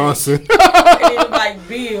 Say Johnson. And it'd be like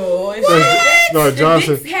Bill. No,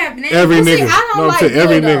 Johnson. Every nigga.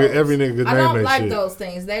 Every nigga. I don't like those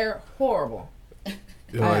things. They're horrible.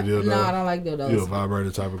 You don't like dildos? No, I don't like dildos. You a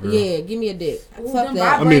vibrator type of girl? Yeah, give me a dick. Fuck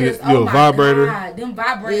that. I mean, you a vibrator? God, them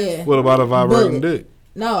vibrators. Yeah. What about a vibrating dick?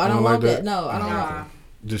 No, I don't want that. No, I don't want.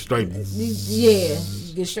 Just straight. Yeah,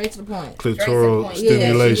 get straight to the point. Clitoral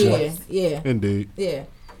stimulation. Yeah. Indeed. Yeah.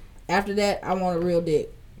 After that, I want a real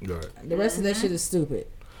dick. Right. The rest of that shit is stupid.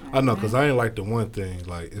 I know, cause I ain't like the one thing.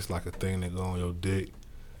 Like, it's like a thing that go on your dick,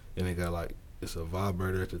 and it got like it's a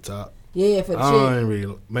vibrator at the top. Yeah, for the I chick. ain't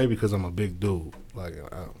really, maybe because I'm a big dude. Like, you know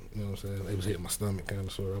what I'm saying? It was hitting my stomach kind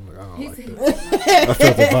of sort of. I'm like, I don't like that. I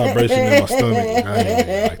felt the vibration in my stomach. And I ain't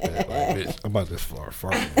really like that. Like, bitch, I'm about to start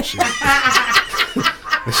farting and shit.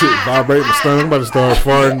 That shit vibrating my stomach. I'm about to start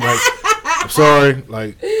farting. Like, I'm sorry.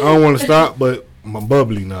 Like, I don't want to stop, but I'm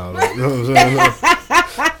bubbly now. Like, you know what I'm saying?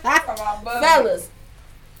 Fellas,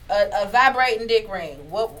 a vibrating dick ring.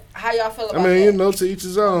 How y'all feel about that? I mean, you know, to each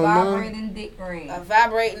his own, man. Vibrating dick ring. A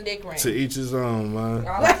vibrating dick ring. To each his own, man.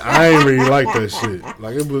 I ain't really like that shit.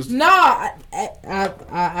 Like, it was. No,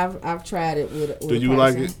 I've tried it with Do you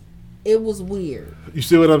like it? It was weird. You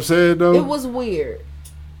see what I'm saying, though? It was weird.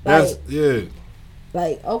 That's yeah.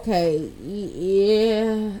 Like, okay,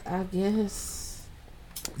 yeah, I guess.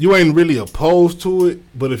 You ain't really opposed to it,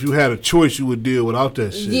 but if you had a choice, you would deal without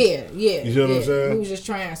that shit. Yeah. You know what I'm saying? We was just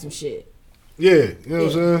trying some shit. Yeah, you know what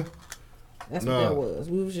I'm saying? That's what that was.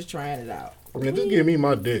 We was just trying it out. Man, just give me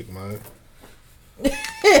my dick, man.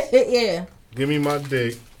 Yeah. Give me my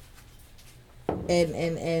dick.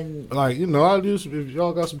 And Like, you know, I'll use if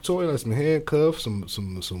y'all got some toys, like some handcuffs,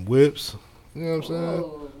 some whips. You know what I'm saying?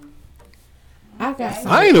 Ooh. I got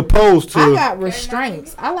some, I ain't opposed to. I got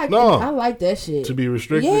restraints. I like that shit. To be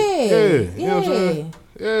restricted. Yeah. You know what I'm saying?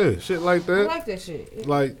 Yeah, shit like I that. like that shit.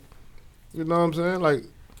 Like, you know what I'm saying? Like,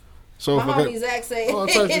 so My if I homie Zach said all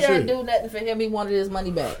he types of didn't shit. do nothing for him. He wanted his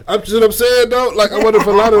money back. I'm just what I'm saying though. Like, I wonder if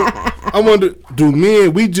I wonder, do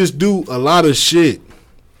men, we just do a lot of shit.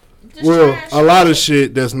 Just Well, trash a lot of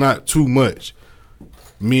shit that's not too much.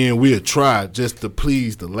 Men, we'll try just to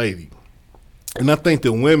please the lady. And I think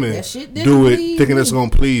the women That shit didn't do it please thinking me. it's going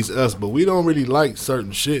to please us, but we don't really like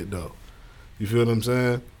certain shit, though. You feel what I'm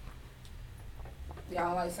saying? Y'all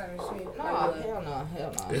don't like certain shit? No, Like, hell no.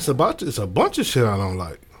 It's a bunch of shit I don't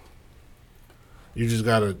like. You just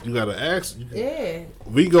gotta ask. Yeah.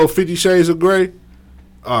 We go 50 Shades of Grey.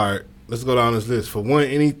 All right, let's go down this list. For one,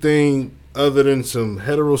 anything other than some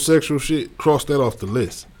heterosexual shit, cross that off the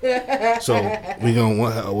list. So we gonna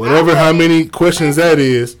want whatever how many questions that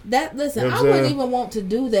is. That listen, You know what I I'm wouldn't saying? even want to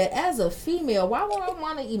do that as a female. Why would I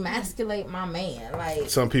want to emasculate my man? Like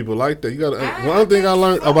Some people like that. You gotta. I One thing I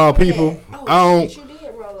learned about people, Oh, I don't. shit, you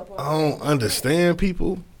did roll up on I don't understand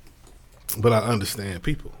people, but I understand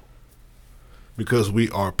people because we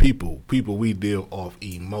are people. People, we deal off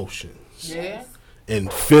emotions, yeah.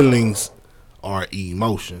 and feelings are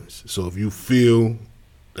emotions. So if you feel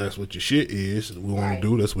that's what your shit is, we want Right. to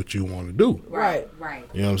do. That's what you want to do. Right. Right.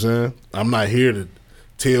 You know what I'm saying? I'm not here to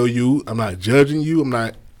tell you. I'm not judging you.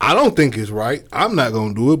 I don't think it's right. I'm not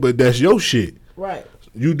gonna do it. But that's your shit. Right.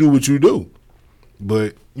 You do what you do.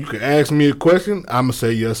 But you can ask me a question. I'm gonna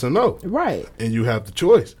say yes or no. Right. And you have the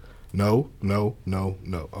choice. No, no, no,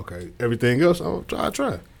 no. Okay. Everything else, I'll try. You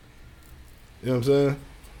know what I'm saying?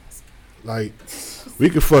 Like, we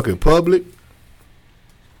could fuck in public.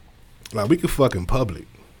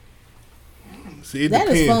 See, it That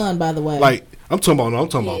depends. is fun, by the way. Like, I'm talking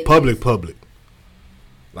about Yeah, it public.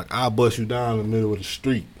 Like, I'll bust you down in the middle of the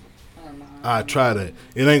street. I try that.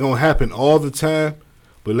 It ain't gonna happen all the time,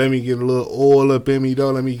 but let me get a little oil up in me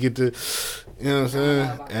though. Let me get the, you know what I'm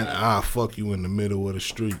saying? And I'll fuck you in the middle of the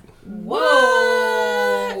street.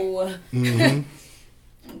 Whoa. Mm-hmm.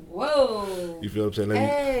 Whoa. You feel what I'm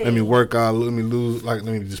saying? Let me work out. Let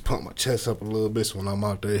me just pump my chest up a little bit so when I'm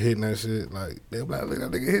out there hitting that shit, like, they'll be like, look,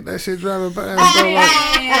 that nigga hit that shit driving past. Bro, like,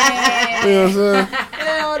 you know what I'm saying?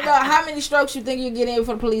 Hell no. How many strokes you think you get in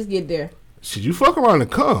before the police get there? Should you fuck around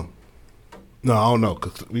and come? No, I don't know,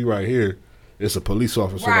 because we right here, it's a police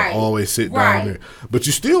officer that Right. always sit Right. down there. But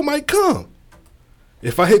you still might come.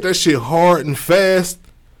 If I hit that shit hard and fast,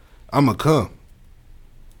 I'ma come.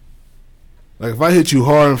 Like, if I hit you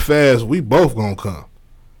hard and fast, we both gonna come.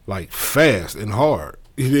 Like, fast and hard.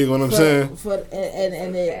 You dig what I'm saying? Because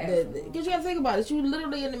you gotta think about it. You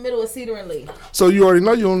literally in the middle of Cedar and Lee. So you already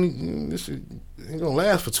know this shit ain't gonna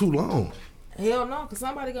last for too long. Hell no, because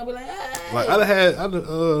somebody gonna be like, hey. Like,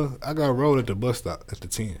 I got rolled at the bus stop at the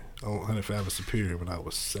 10 on 105 and Superior when I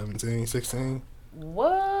was 17, 16.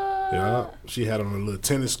 What? Yeah, she had on a little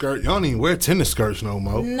tennis skirt. Y'all don't even wear tennis skirts no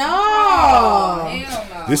more. No. Hell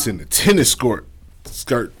no. This in the tennis skirt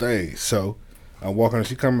thing. So I'm walking.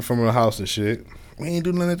 She coming from her house and shit. We ain't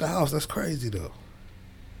do nothing at the house. That's crazy though.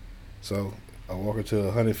 So I walk her to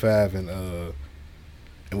 105 and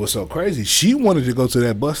what's so crazy? She wanted to go to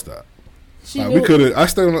that bus stop. Like, we could have. I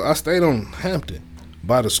stayed on Hampton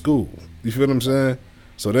by the school. You feel what I'm saying?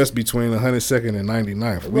 So that's between 102nd and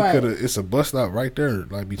 99th. We Right. could have. It's a bus stop right there,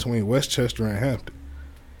 like between Westchester and Hampton.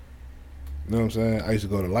 You know what I'm saying? I used to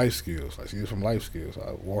go to Life Skills. Like, she was from Life Skills.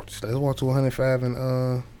 I walked to 105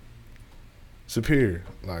 and Superior.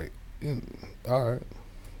 Like, all right.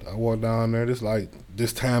 I walked down there.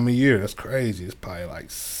 This time of year. That's crazy. It's probably like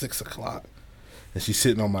 6 o'clock, and she's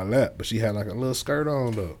sitting on my lap, but she had like a little skirt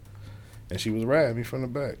on though. And she was riding me from the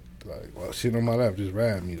back. Like, well, sitting on my lap, just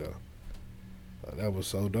riding me, though. Like, that was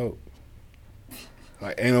so dope.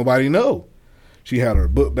 Like, ain't nobody know. She had her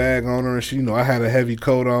book bag on her, and she, I had a heavy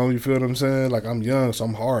coat on, you feel what I'm saying? Like, I'm young, so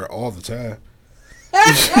I'm hard all the time.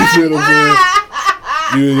 You feel what I'm saying?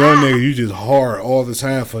 You a young nigga, you just hard all the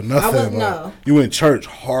time for nothing. I wouldn't like, know. You in church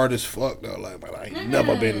hard as fuck, though. Like, I ain't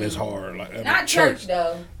never been this hard. Like, Not church,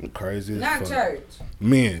 though. Crazy as Not fuck. church.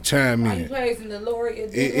 Men, chime Are you in. praising the Lord?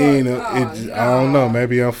 It ain't. I don't know.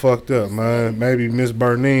 Maybe I'm fucked up, man. Maybe Miss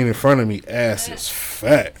Bernine in front of me, ass is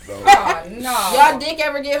fat, though. Oh, no. Y'all dick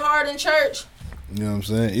ever get hard in church? You know what I'm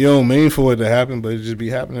saying? You don't mean for it to happen, but it just be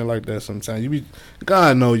happening like that sometimes.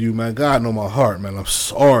 God know you, man. God know my heart, man. I'm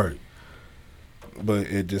sorry, but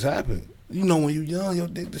it just happened. You know, when you young, your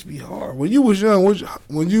dick just be hard. When you was young,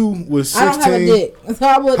 when you was 16, I don't have a dick. So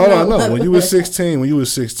I wouldn't hold on, know. no. When you was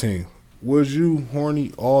 16, was you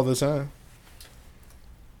horny all the time?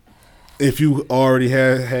 If you already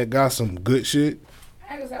had got some good shit,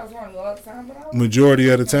 I guess I was horny all the time, but I was majority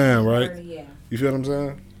of the time, right? horny, yeah. You feel what I'm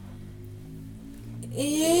saying?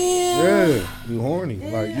 Yeah. Yeah, you horny.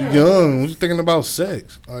 Like, you young. You thinking about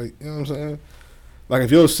sex. Like, you know what I'm saying? Like,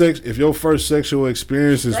 if your first sexual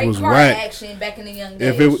experiences Straight was car whack, action back in the young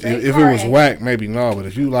days. if it was whack, maybe no. But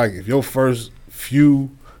if your first few,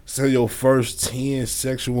 say your first 10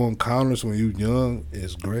 sexual encounters when you young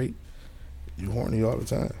is great, you horny all the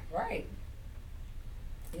time. Right.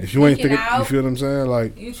 If you ain't thinking, you feel what I'm saying?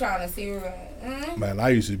 Like, you trying to see man, I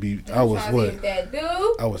used to be, I was what?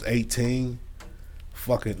 I was 18.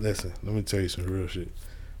 Fucking, listen, let me tell you some real shit.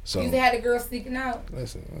 So, you used to have the girl sneaking out?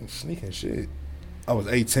 Listen, I'm sneaking shit. I was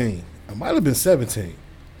 18. I might have been 17.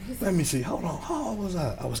 Let me see. Hold on. How old was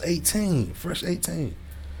I? I was 18. Fresh 18.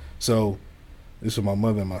 So, this was my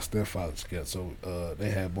mother and my stepfather together. So, they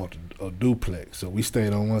had bought a duplex. So, we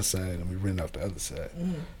stayed on one side and we rented out the other side.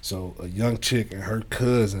 Mm-hmm. So, a young chick and her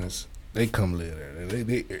cousins, they come live there.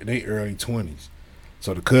 They early 20s.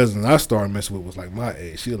 So, the cousin I started messing with was like my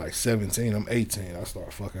age. She was like 17. I'm 18. I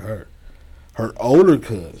started fucking her. Her older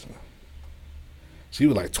cousin, she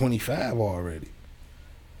was like 25 already.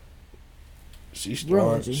 She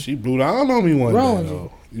blew down on me one day,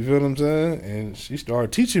 though. You feel what I'm saying? And she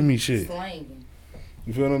started teaching me shit. Slanging.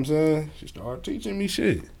 You feel what I'm saying? She started teaching me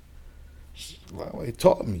shit. She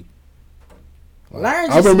taught me. Like,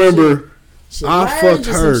 I remember I fucked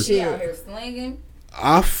her. She out here slanging.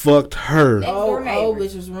 I fucked her. Old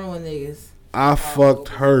bitches ruin niggas. I fucked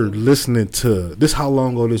her listening to this. How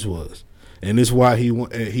long ago this was, and this why he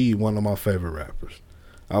one of my favorite rappers.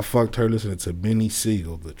 I fucked her listening to Benny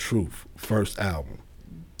Siegel, The Truth, first album.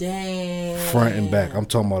 Damn. Front and back. I'm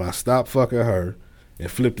talking about I stopped fucking her and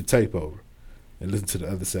flipped the tape over and listened to the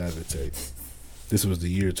other side of the tape. This was the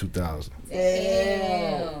year 2000.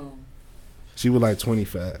 Damn. She was like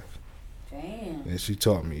 25. Damn. And she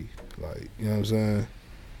taught me, like, you know what I'm saying?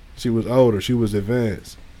 She was older. She was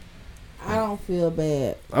advanced. I don't feel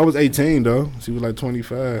bad. I was 18, though. She was like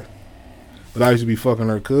 25. But I used to be fucking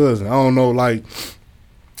her cousin. I don't know, like...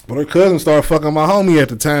 But her cousin started fucking my homie at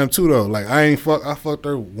the time too, though. Like I fucked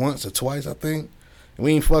her once or twice, I think, and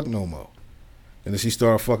we ain't fucked no more. And then she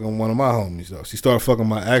started fucking one of my homies, though. She started fucking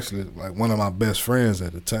one of my best friends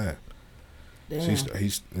at the time. Damn.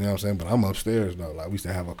 He's, you know what I'm saying? But I'm upstairs though. Like we used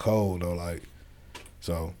to have a code though, like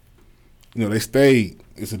so. You know they stayed.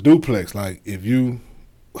 It's a duplex. Like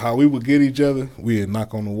how we would get each other, we'd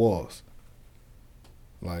knock on the walls.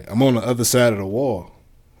 Like I'm on the other side of the wall,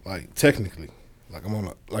 like technically. Like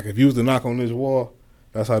like if you was to knock on this wall,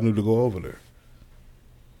 that's how I knew to go over there.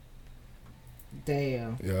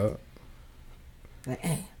 Damn. Yeah. Like,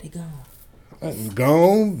 hey, they gone.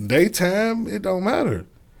 Gone, daytime, it don't matter.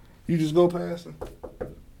 You just go past them.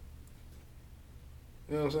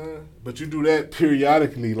 You know what I'm saying? But you do that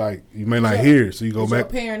periodically, like you may not hear it, so you go back.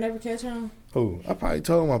 Did your parent never catch on? Who? I probably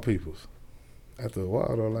told my peoples. After a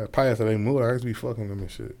while though, like probably after they moved, I used to be fucking them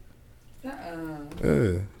and shit.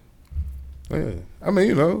 Yeah. Yeah, I mean,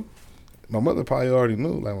 you know, my mother probably already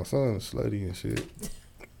knew, like, my son is slutty and shit.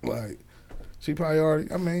 Like, she probably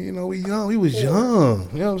already, I mean, you know, we was young.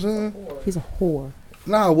 You know what I'm saying? He's a whore.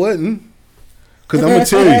 Nah, I wasn't. Because I'm going to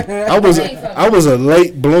tell you, I was a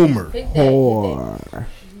late bloomer. Whore.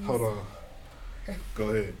 Hold on. Go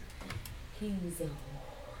ahead. He's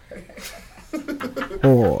a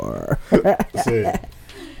whore. Say it.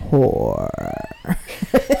 Whore.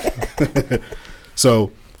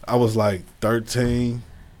 So, I was like 13,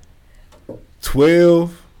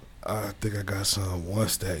 12. I think I got some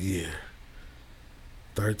once that year.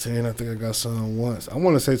 13, I think I got some once. I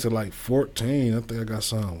want to say to like 14, I think I got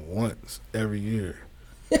some once every year.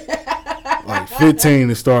 Like 15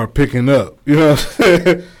 to start picking up. You know what I'm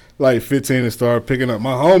saying? Like 15 to start picking up.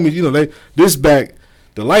 My homies, you know,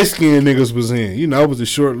 the light-skinned niggas was in. You know, I was a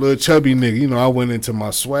short, little, chubby nigga. You know, I went into my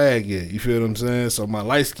swag yet. You feel what I'm saying? So my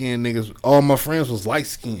light-skinned niggas, all my friends was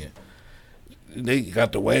light-skinned. They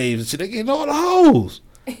got the waves and shit. They getting all the hoes.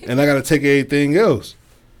 And I got to take everything else.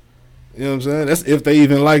 You know what I'm saying? That's if they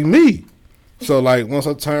even like me. So, like, once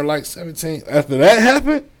I turned, like, 17, after that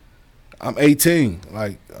happened, I'm 18.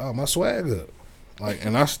 Like, oh, my swag up. Like,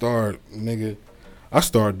 and I start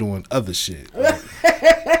doing other shit. Like,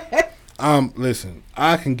 listen,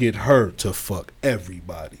 I can get her to fuck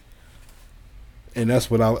everybody. And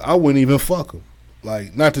that's what I wouldn't even fuck them.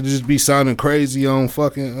 Like, not to just be sounding crazy on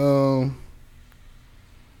fucking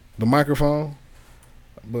the microphone,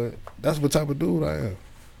 but that's what type of dude I am.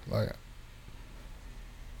 Like,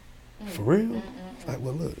 For real? Like,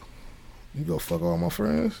 well, look, you go fuck all my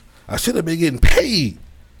friends? I should have been getting paid.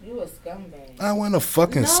 You a scumbag. I wasn't a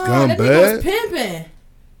fucking No, scumbag. that nigga was pimping.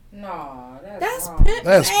 No, That's wrong. pimping.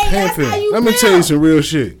 That's pimping. That's how you Let me pimp. tell you some real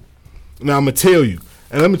shit. Now I'm gonna tell you,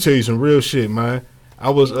 and let me tell you some real shit, man. I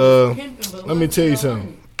was Pimping, but let me wasn't tell you no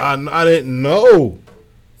something. money. I didn't know.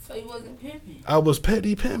 So he wasn't pimping. I was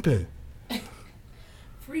petty pimping.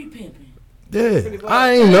 Free pimping. Yeah,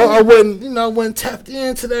 I ain't know. I wasn't tapped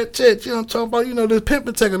into that shit. You know what I'm talking about? You know, this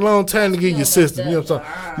pimping take a long time to get your system. You know what I'm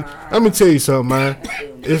talking about? Let me tell you something, man.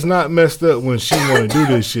 It's not messed up when she want to do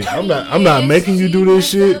this shit. I'm not making you do this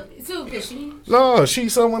shit. No,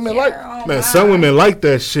 some women like, man, some women like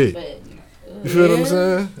that shit. You feel what I'm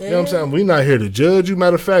saying? You know what I'm saying? We not here to judge you.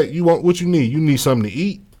 Matter of fact, you want what you need. You need something to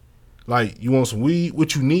eat. Like, you want some weed?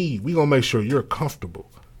 What you need? We gonna make sure you're comfortable.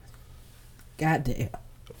 Goddamn.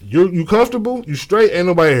 You comfortable? You straight? Ain't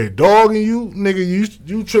nobody here dogging you, nigga.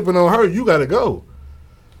 You tripping on her? You gotta go.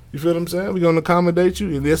 You feel what I'm saying? We gonna accommodate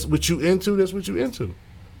you, and that's what you into. That's what you into.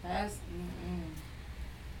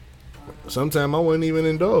 Sometimes I wouldn't even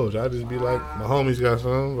indulge. I just be like, my homies got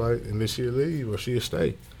something, like, and then she'll leave or she'll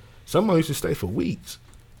stay. Some of them used to stay for weeks.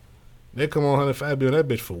 They come on 105, be on that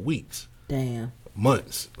bitch for weeks. Damn.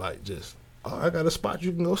 Months. Like, just, oh, I got a spot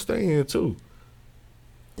you can go stay in too.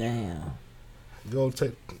 Damn. Go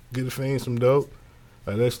get a fiend some dope.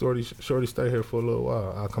 Like, let shorty stay here for a little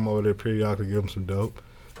while. I'll come over there periodically, give him some dope,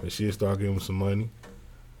 and she'll start giving him some money.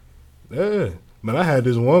 Yeah. Man, I had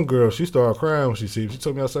this one girl, she started crying when she see me. She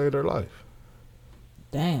told me I saved her life.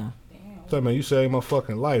 Damn. I said, man, you saved my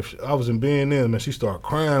fucking life. I was in B&M, man, she started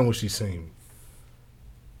crying when she seen me.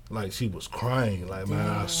 Like, she was crying. Like, man,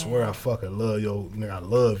 I swear I fucking love you. Nigga, I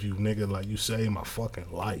love you, nigga. Like, you saved my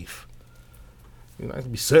fucking life. You know, I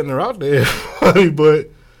could be setting her out there, but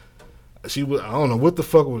she was, I don't know what the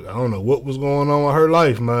fuck was, I don't know what was going on with her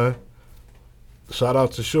life, man. Shout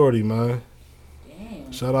out to Shorty, man.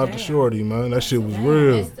 Shout out to Shorty, man. That shit was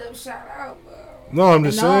real. No, I'm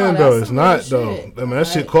just saying, though. It's not, though. I mean, that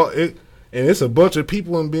shit caught it. And it's a bunch of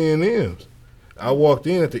people in B&M's. I walked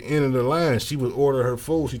in at the end of the line. She would order her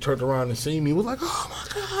food. She turned around and seen me. Was like, oh, my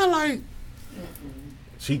God. Like,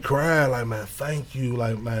 she cried, like, man, thank you.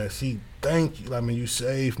 Like, man, thank you. Like, man, you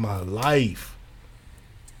saved my life.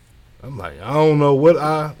 I'm like, I don't know what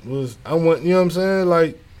I want, you know what I'm saying?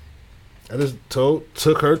 Like, I just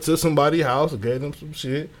took her to somebody's house, gave them some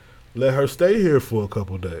shit, let her stay here for a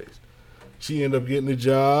couple days. She ended up getting a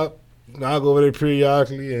job. I go over there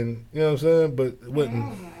periodically, and you know what I'm saying? But it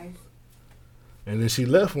wasn't. Nice. And then she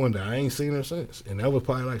left one day. I ain't seen her since. And that was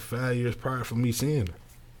probably like 5 years prior from me seeing her.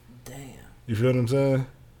 Damn. You feel what I'm saying?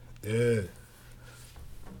 Yeah.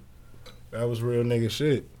 That was real nigga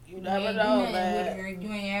shit. You never know, man. You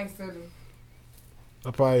ain't asked her to.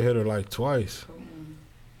 I probably hit her like twice.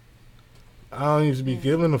 I don't used to be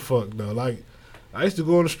giving a fuck, though. Like, I used to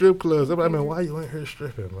go in the strip clubs. I'm like, man, why you ain't here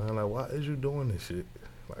stripping, man? Like, why is you doing this shit?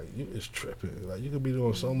 Like, you is tripping. Like, you could be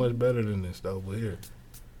doing so much better than this, though, but here.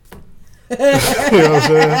 You know what I'm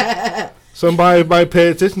saying? Somebody might pay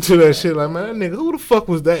attention to that shit. Like, man, that nigga, who the fuck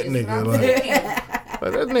was that nigga?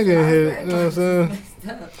 Like that nigga in here, you know what I'm saying?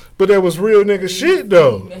 But that was real nigga shit,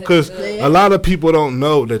 though. Because a lot of people don't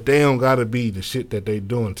know that they don't got to be the shit that they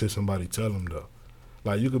doing until somebody tell them, though.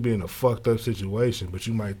 Like, you could be in a fucked up situation, but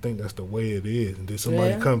you might think that's the way it is. And then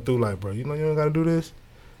somebody come through like, bro, you know you don't got to do this?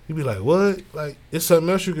 You be like, what? Like, it's something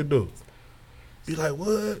else you could do. Be like,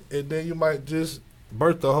 what? And then you might just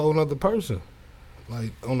birth a whole nother person.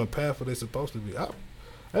 Like, on the path where they supposed to be.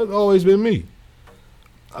 That's always been me.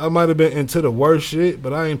 I might have been into the worst shit,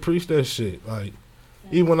 but I ain't preached that shit. Like,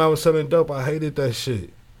 even when I was selling dope, I hated that shit.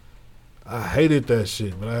 But I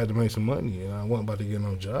had to make some money, and I wasn't about to get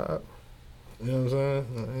no job. You know what I'm saying?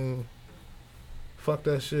 I mean, fuck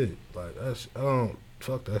that shit. Like,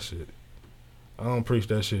 fuck that shit. I don't preach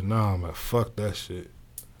that shit. Nah, man, fuck that shit.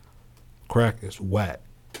 Crack is whack.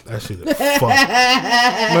 That shit is fucked.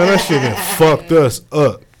 Man, that shit done fucked us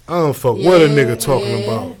up. I don't fuck what a nigga talking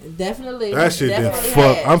about. Definitely. That shit done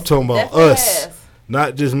fucked. I'm talking about us.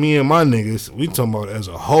 Not just me and my niggas. We talking about as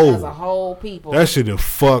a whole. As a whole people. That shit done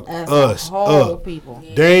fucked us up. People.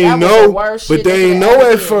 They ain't know, but they ain't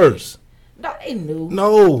know at first. No, they knew.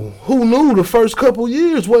 No. Who knew the first couple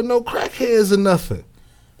years? Wasn't no crackheads or nothing.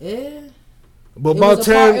 Yeah. But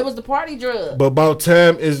it was the party drug. But about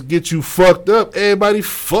time is get you fucked up. Everybody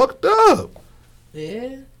fucked up.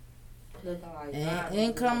 Yeah.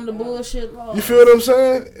 Ain't come the bullshit law. You feel what I'm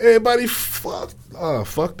saying? Everybody fucked. Oh,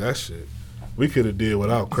 fuck that shit. We could have did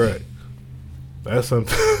without crack. That's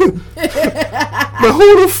something. But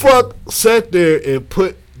who the fuck sat there and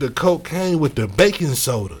put the cocaine with the baking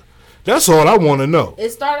soda? That's all I want to know. It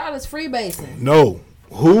started out as freebasing. No.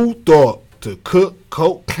 Who thought to cook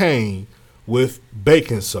cocaine with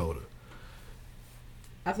baking soda?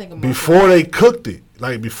 I think before they cooked it.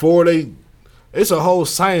 Like, before they... It's a whole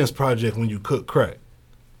science project when you cook crack.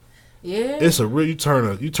 Yeah. It's a real... You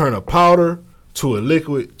turn a powder to a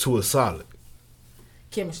liquid to a solid.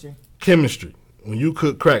 Chemistry. When you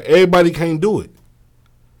cook crack, everybody can't do it.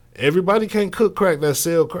 Everybody can't cook crack that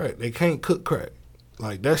sell crack. They can't cook crack.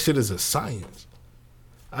 Like, that shit is a science.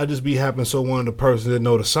 I just be happen so one of the persons that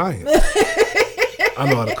know the science. I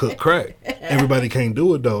know how to cook crack. Everybody can't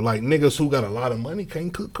do it, though. Like, niggas who got a lot of money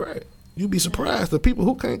can't cook crack. You be surprised. The people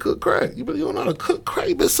who can't cook crack. You don't know how to cook crack.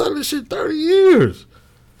 You been selling this shit 30 years.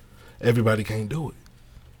 Everybody can't do it.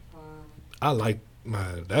 I like,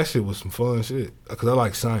 man, that shit was some fun shit. Because I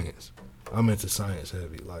like science. I'm into science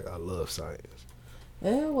heavy. Like, I love science.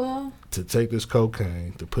 Yeah, well. To take this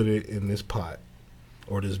cocaine, to put it in this pot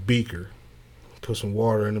or this beaker, put some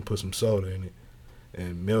water in it, put some soda in it,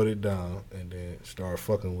 and melt it down, and then start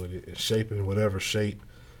fucking with it and shape it in whatever shape.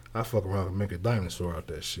 I fuck around and make a dinosaur out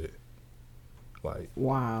that shit. Like,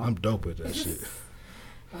 wow. I'm dope at that shit.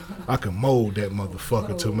 I can mold that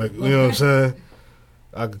motherfucker to make, you know what I'm saying?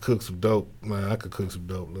 I could cook some dope, man. I could cook some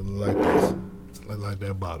dope like this, like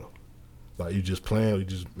that bottle. Like, you just playing, you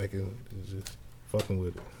just making, you just fucking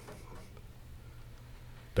with it.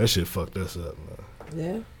 That shit fucked us up, man.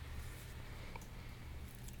 Yeah.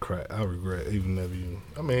 Crack. I regret even never even.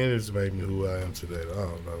 I mean, it just made me who I am today. I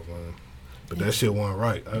don't know, man. But that shit wasn't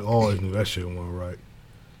right. I always knew that shit wasn't right.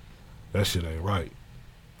 That shit ain't right.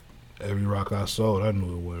 Every rock I sold, I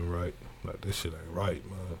knew it wasn't right. Like, this shit ain't right,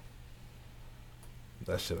 man.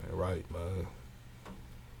 That shit ain't right, man.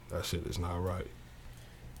 That shit is not right.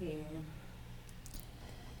 Yeah.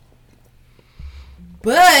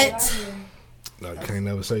 But No, you can't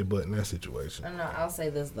never say but in that situation. I don't know. I'll say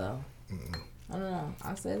this though. I don't know.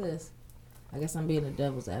 I'll say this. I guess I'm being a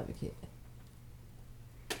devil's advocate.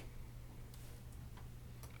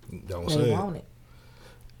 Don't They say want it.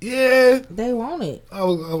 Yeah. They want it. I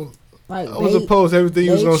was Like opposed to everything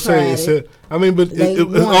you was gonna say. Said, I mean, but it's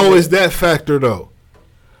want always that factor though.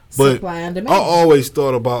 But supply and demand. I always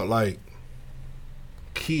thought about like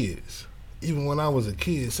kids. Even when I was a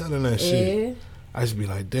kid selling that shit, I used to be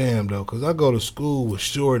like, damn though, because I go to school with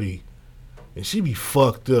Shorty, and she be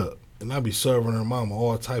fucked up, and I be serving her mama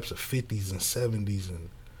all types of 50s and 70s and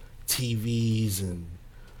TVs and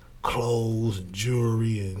clothes and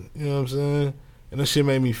jewelry and, you know what I'm saying? And that shit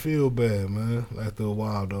made me feel bad, man, after a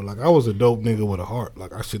while though. Like, I was a dope nigga with a heart.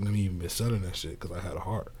 Like, I shouldn't have even been selling that shit because I had a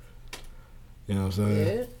heart. You know what I'm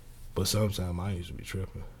saying? Yeah. But sometimes I used to be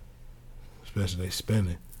tripping. Especially they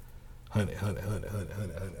spending 100.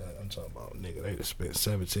 I'm talking about, nigga, they just spent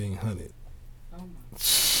 1,700. Oh my.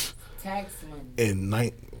 Tax money.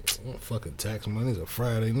 And fucking tax money is a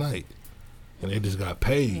Friday night. And they just got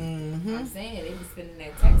paid. Mm-hmm. I'm saying, they be spending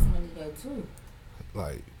that tax money though too.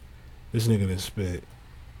 Like, this nigga done spent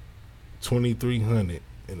 2,300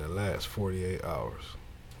 in the last 48 hours.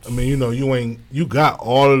 I mean, you know, you got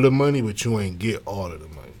all of the money, but you ain't get all of the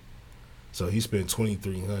money. So he spent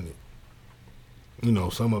 2,300. You know,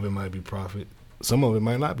 some of it might be profit. Some of it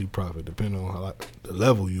might not be profit, depending on how, like, the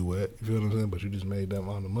level you at. You feel what I'm saying? But you just made that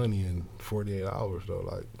amount of money in 48 hours, though.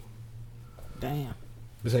 Like, damn.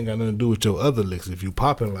 This ain't got nothing to do with your other licks. If you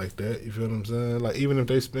popping like that, you feel what I'm saying? Like, even if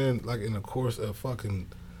they spend, like, in the course of fucking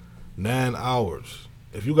 9 hours,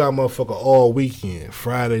 if you got motherfucker all weekend,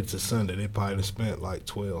 Friday to Sunday, they probably done spent like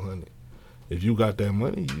 1,200. If you got that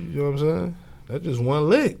money, you know what I'm saying? That's just one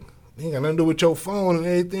lick. It ain't got nothing to do with your phone and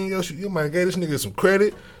everything else. You might get this nigga some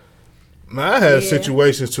credit. Man, I had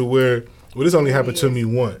situations to where, well, this only happened to me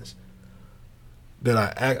once.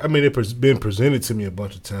 That I mean, it's been presented to me a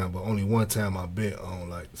bunch of times, but only one time I bet on,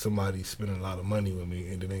 like, somebody spending a lot of money with me,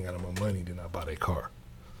 and then they ain't got no more money, then I buy their car.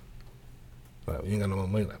 Like, you ain't got no more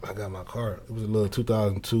money, like, I got my car. It was a little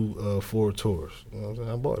 2002 Ford Taurus. You know what I'm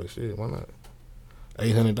saying? I bought it. Shit, why not?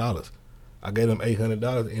 $800. I gave them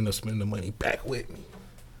 $800 and ended up spending the money back with me.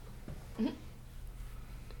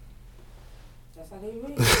 That's how they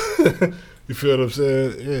read. You feel what I'm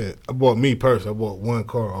saying? Yeah. I bought one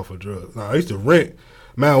car off of drugs. Nah, I used to rent.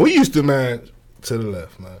 Man, we used to, to the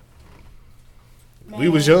left, man. We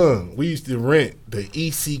was young. We used to rent the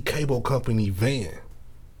EC Cable Company van.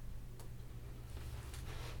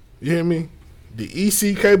 You hear me? The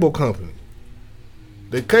EC Cable Company.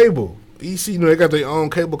 The cable. EC, you know, they got their own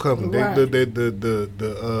cable company. Right.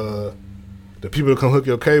 The people that come hook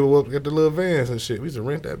your cable up, get the little vans and shit. We used to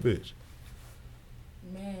rent that bitch.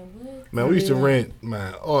 Man, we used to rent,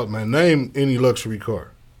 name any luxury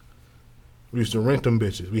car. We used to rent them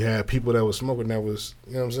bitches. We had people that was smoking that was,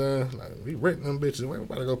 you know what I'm saying? Like, we renting them bitches. We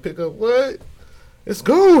about to go pick up what? It's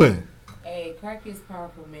going. Hey, crack is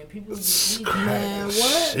powerful, man. People would do Man, anything.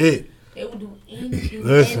 what? Shit. They would do anything.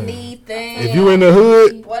 Listen, Anything. if you in the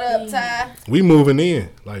hood, What up, Ty? we moving in.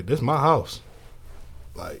 Like, this my house.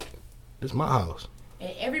 Like, this my house.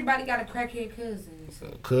 And everybody got a crackhead cousin. So.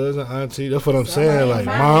 Cousin, auntie, that's what I'm Somebody saying. Like,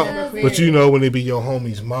 my mom, cousin. but you know when they be your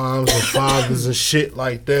homies' moms and fathers and shit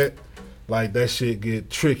like that shit get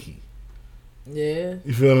tricky. Yeah.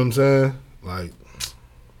 You feel what I'm saying? Like,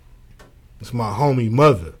 it's my homie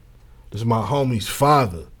mother. This is my homie's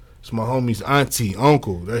father. It's my homie's auntie,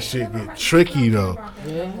 uncle. That shit get tricky though.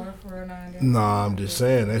 Yeah. Nah, I'm just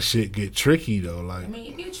saying that shit get tricky though. Like, I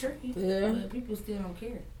mean, it get tricky. Yeah. But people still don't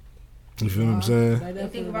care. you feel what I'm saying? Like, They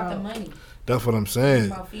think about the money. That's what I'm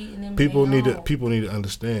saying. About feeding them People their need to own. people need to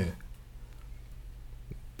understand.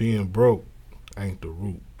 Being broke ain't the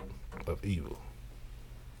root of evil.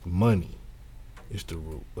 Money is the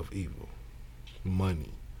root of evil.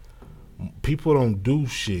 Money. People don't do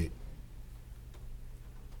shit.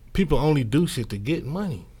 People only do shit to get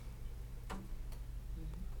money.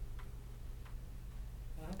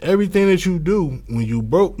 Everything that you do, when you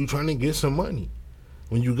broke, you trying to get some money.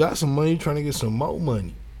 When you got some money, you trying to get some more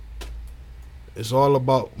money. It's all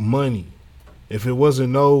about money. If it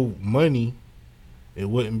wasn't no money, it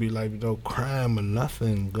wouldn't be like no crime or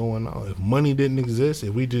nothing going on. If money didn't exist,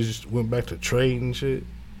 if we just went back to trading shit,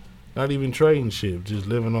 not even trading shit, just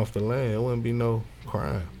living off the land, it wouldn't be no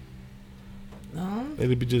crime. No.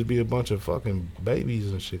 It'd be just be a bunch of fucking babies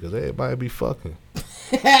and shit, because everybody be fucking.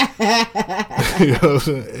 You know what I'm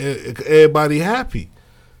saying? Everybody happy.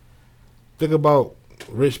 Think about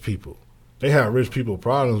rich people. They have rich people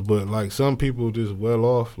problems, but like some people just well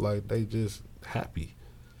off, like they just happy.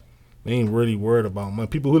 They ain't really worried about money.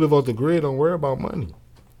 People who live off the grid don't worry about money.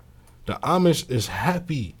 The Amish is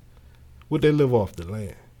happy. Would they live off the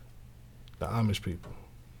land? The Amish people.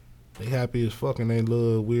 They happy as fucking they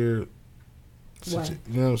little weird. Why?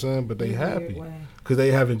 You know what I'm saying? But they In a weird happy. way. Because they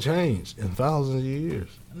haven't changed in thousands of years.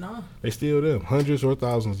 No. They still them. Hundreds or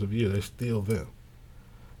thousands of years. They still them.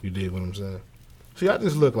 You dig what I'm saying? See, I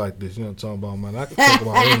just look like this. You know what I'm talking about, man? I can talk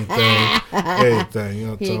about anything. You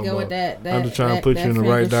know what I'm Here you talking go about? with that. I'm just trying to put you in the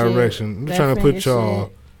right direction. I'm just trying to put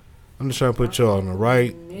y'all. I'm just trying to put y'all in the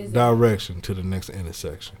right direction to the next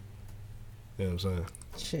intersection. You know what I'm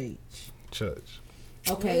saying? Church.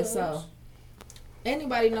 Okay, so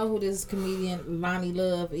anybody know who this comedian Lonnie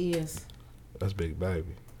Love is? That's Big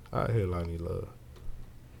Baby. I hear Lonnie Love.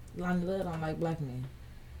 Lonnie Love don't like black men.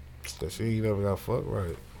 Cause she ain't never got fucked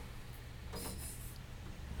right.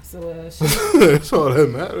 So That's all that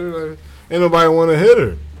matters. Like, ain't nobody want to hit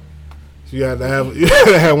her. So you had to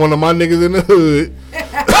have one of my niggas in the hood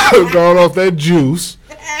going off that juice,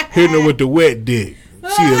 hitting her with the wet dick.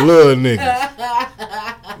 She a little niggas.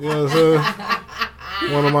 You know what I'm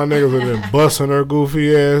saying? One of my niggas would have been busting her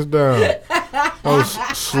goofy ass down. Oh,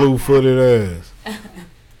 slew-footed ass.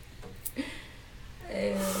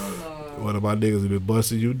 One of my niggas would been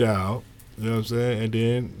busting you down. You know what I'm saying? And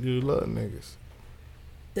then you love niggas.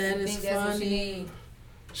 that is funny.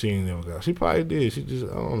 She ain't never got. She probably did. She just,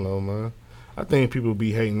 I don't know, man. I think people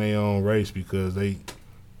be hating their own race because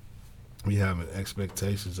we having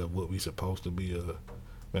expectations of what we supposed to be.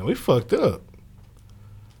 Man, we fucked up.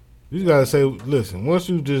 You gotta say, listen. Once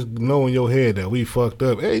you just know in your head that we fucked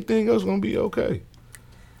up, everything else gonna be okay.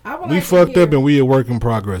 We fucked up and we a work in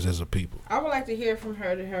progress as a people. I would like to hear from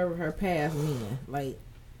her past men, like.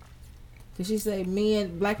 Cause she say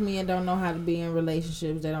black men don't know how to be in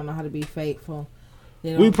relationships. They don't know how to be faithful.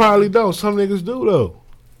 We probably don't. Some niggas do though.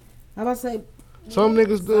 I about to say Some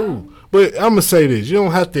niggas do. But I'm gonna say this: you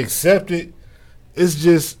don't have to accept it. It's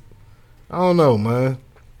just, I don't know, man.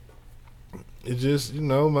 It's just, you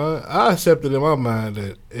know, man. I accepted in my mind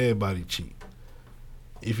that everybody cheat.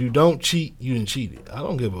 If you don't cheat, you didn't cheat it. I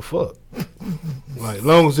don't give a fuck. Like, as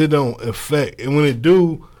long as it don't affect, and when it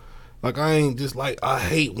do, like, I ain't just like I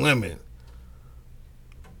hate women.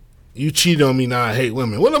 You cheat on me, now I hate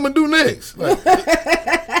women. What I'm gonna do next? Like,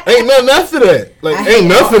 ain't nothing after that. Like, ain't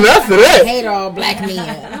nothing after that. I hate all black men.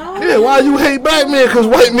 Yeah, why you hate black men? Because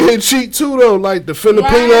white men cheat too, though. Like the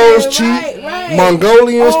Filipinos cheat,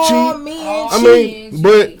 Mongolians cheat. I mean,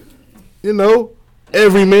 but you know,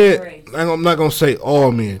 every man. I'm not gonna say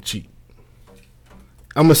all men cheat.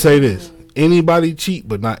 I'm gonna say this: anybody cheat,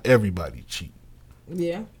 but not everybody cheat.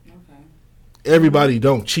 Yeah. Okay. Everybody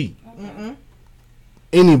don't cheat.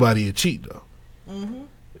 Anybody a cheat though.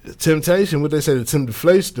 Temptation, what they say,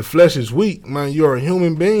 the flesh is weak. Man, you're a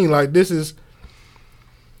human being. Like, this is.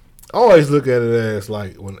 I always look at it as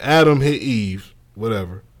like when Adam hit Eve,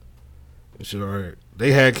 whatever. Shit alright.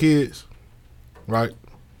 They had kids, right?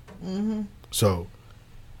 Mm-hmm. So,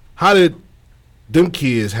 how did them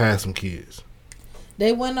kids have some kids?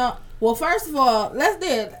 They went up. Well, first of all, let's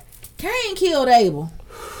do it. Cain killed Abel.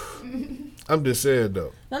 I'm just saying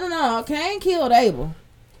though. No. Cain killed Abel.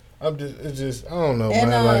 It's just, I don't know, And,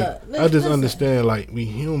 man. Like, I just listen. understand, like, we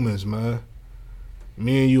humans, man.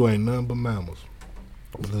 Me and you ain't nothing but mammals.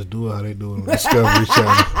 But let's do it how they do it on Discovery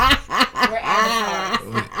Channel. We're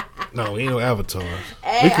avatars. No, we ain't no avatars.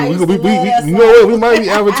 Hey, You know what? We might be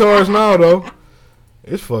avatars now, though.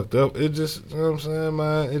 It's fucked up. It just, you know what I'm saying,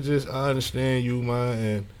 man? It just, I understand you, man,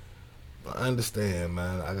 and I understand,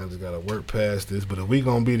 man. I just gotta work past this. But if we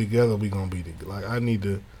gonna be together, we gonna be together. Like, I need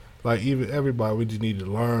to, like, even everybody, we just need to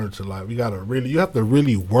learn to, like, you have to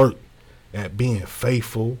really work at being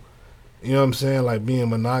faithful. You know what I'm saying? Like, being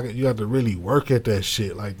monogamous, you have to really work at that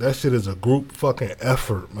shit. Like, that shit is a group fucking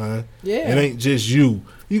effort, man. Yeah. It ain't just you.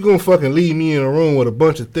 You gonna fucking leave me in a room with a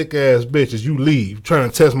bunch of thick ass bitches. You leave trying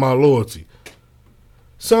to test my loyalty.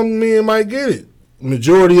 Some men might get it.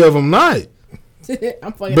 Majority of them not.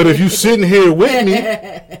 But if you sitting here with me,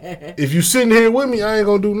 I ain't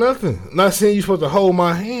gonna do nothing. Not saying you supposed to hold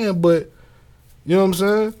my hand, but you know what I'm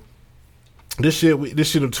saying? This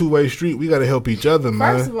shit a two-way street. We gotta help each other,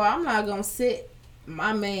 man. First of all, I'm not gonna sit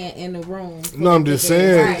my man in the room. No, I'm just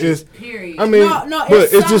saying. Right. It's, Period. I mean, no,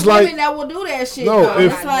 but it's just some like women that will do that shit. no. Though.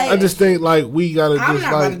 If It's like, I just think like we gotta I'm just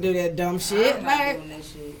not like about to do that dumb shit. I'm not Like, doing that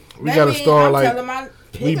shit. we gotta start like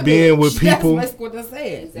we being with people. That's what I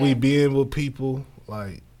said. Exactly. We being with people.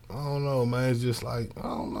 Like, I don't know, man. It's just like, I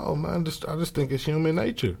don't know, man. I just think it's human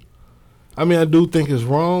nature. I mean, I do think it's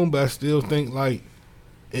wrong, but I still think like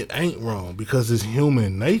it ain't wrong because it's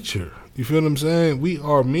human nature. You feel what I'm saying?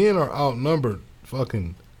 Men are outnumbered.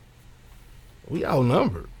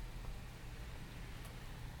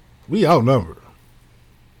 We outnumbered.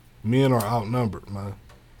 Men are outnumbered, man.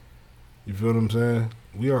 You feel what I'm saying?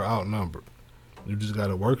 We are outnumbered. You just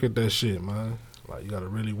gotta work at that shit, man. Like, you gotta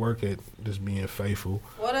really work at just being faithful.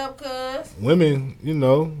 What up, cuz? Women, you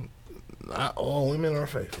know, not all women are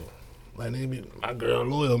faithful. Like, my girl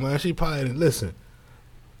loyal, man. She probably didn't listen.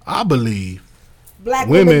 I believe Black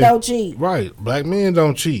women don't cheat. Right. Black men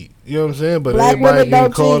don't cheat. You know what I'm saying? But Black everybody women getting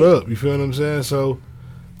don't caught cheat. up. You feel what I'm saying? So,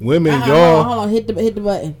 women, Hold y'all. on. Hit the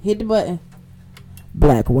button. Hit the button.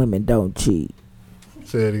 Black women don't cheat.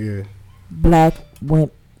 Say it again. Black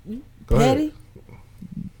women. Go Petty? ahead.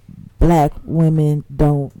 Black women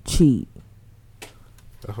don't cheat.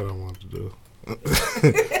 That's what I want to do.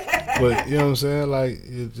 But, you know what I'm saying? Like,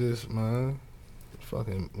 it just, man, we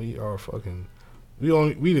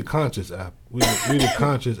the conscious we the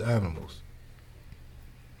conscious animals.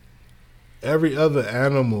 Every other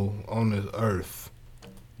animal on this earth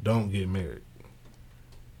don't get married.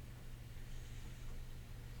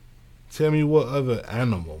 Tell me what other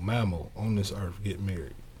mammal on this earth get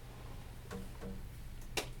married?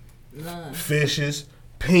 None. Fishes,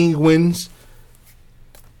 penguins,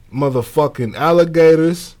 motherfucking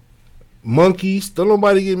alligators, monkeys. Don't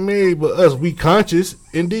nobody get married but us. We conscious,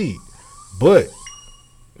 indeed. But,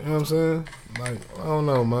 you know what I'm saying? Like, I don't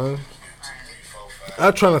know, man.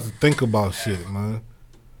 I try not to think about shit, man.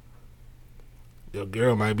 Your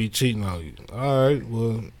girl might be cheating on you. All right,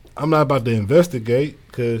 well, I'm not about to investigate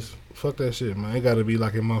because fuck that shit, man. It got to be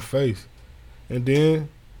like in my face. And then,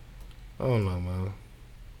 I don't know, man.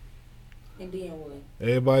 And then what?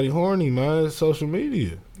 Everybody horny, man. It's social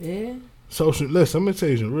media. Yeah. Listen, I'm gonna tell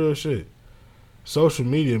you some real shit. Social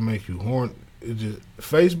media make you horny. It just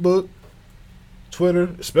Facebook, Twitter,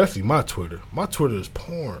 especially my Twitter. My Twitter is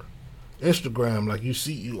porn. Instagram, like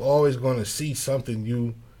you always gonna see something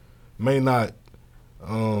you may not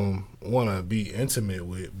want to be intimate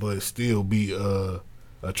with, but still be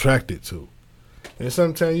attracted to. And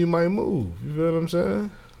sometimes you might move. You feel what I'm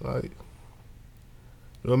saying? Like,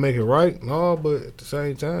 it'll make it right, no, but at the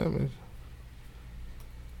same time,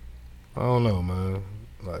 I don't know, man.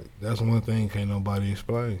 Like, that's one thing can't nobody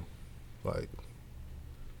explain. Like,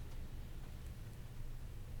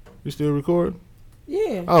 you still recording?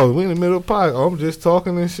 Yeah. Oh, we in the middle of the podcast. Oh, I'm just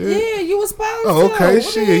talking and shit. Yeah, you was supposed Oh, to. okay, What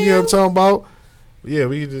shit. the You know what I'm hell? talking about? Yeah,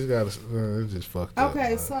 we just gotta. It's just fucked up. Okay,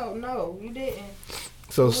 man. so no, you didn't.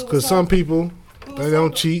 So, we was because some talking- people they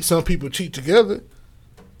don't cheat. Some people cheat together.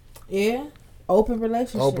 Yeah. Open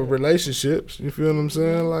relationship. Open relationships. You feel what I'm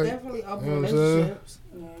saying? Like, Definitely open you know what I'm saying? relationships.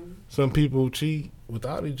 Yeah. some people cheat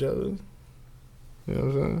without each other. You know what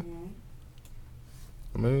I'm saying?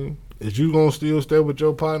 Yeah. I mean, is you gonna still stay with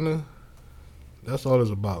your partner? That's all it's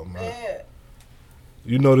about, man. Yeah.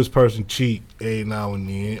 You know this person cheat every now and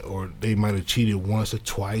then, or they might have cheated once or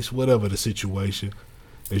twice, whatever the situation.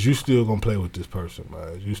 is you still gonna play with this person,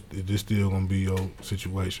 man. This still gonna be your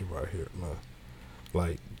situation right here, man.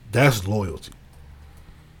 Like, that's loyalty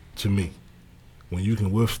to me. When you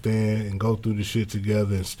can withstand and go through the shit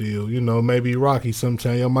together and still, maybe rocky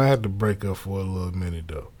sometimes. You might have to break up for a little minute,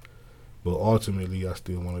 though. But ultimately, I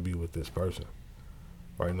still want to be with this person.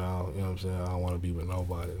 Right now, you know what I'm saying? I don't want to be with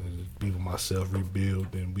nobody. Just be with myself,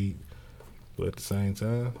 rebuild, and be. But at the same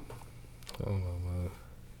time, I don't know,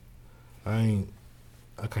 man.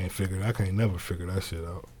 I can't never figure that shit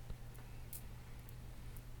out.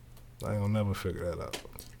 I ain't gonna never figure that out.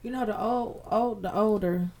 The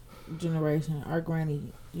older generation, our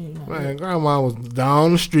granny, Man, grandma was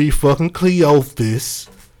down the street fucking Cleophas.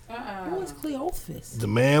 Who is Cleophas? The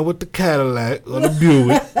man with the Cadillac or the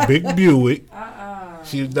Buick, big Buick.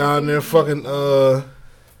 She was down there fucking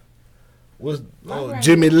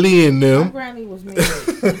Jimmy Lee and them. My granny was married.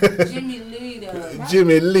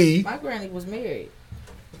 Jimmy Lee. My granny was married.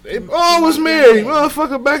 They all was married,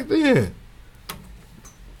 motherfucker, back then.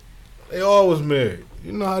 They all was married.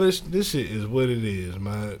 You know how this shit is what it is,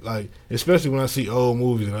 man. Like, especially when I see old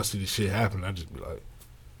movies and I see this shit happen, I just be like,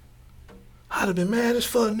 I'd have been mad as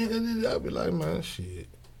fuck, nigga. I'd be like, man, shit.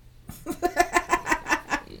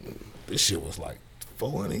 This shit was like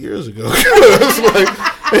 400 years ago. It's like,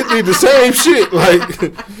 they did the same shit. Like,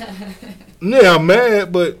 yeah, I'm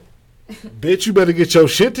mad, but bitch, you better get your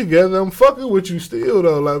shit together. I'm fucking with you still,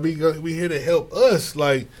 though. Like, we here to help us.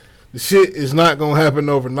 Like, the shit is not going to happen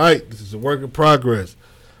overnight. This is a work in progress.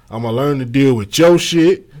 I'm going to learn to deal with your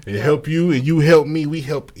shit and help you, and you help me. We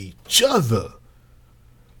help each other.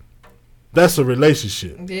 That's a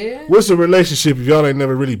relationship. Yeah. What's a relationship if y'all ain't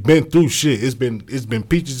never really been through shit? It's been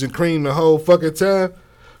peaches and cream the whole fucking time.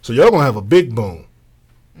 So y'all going to have a big bone.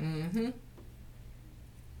 Mm-hmm. You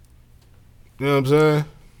know what I'm saying?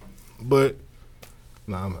 But,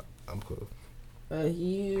 I'm cool. A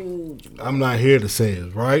huge. I'm not here to say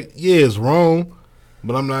it's right. Yeah, it's wrong,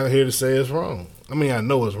 but I'm not here to say it's wrong. I mean, I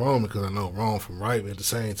know it's wrong because I know wrong from right, but at the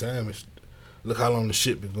same time, look how long the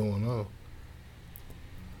shit been going on.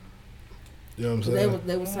 You know what I'm saying?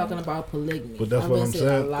 They was talking about polygamy. But that's what I'm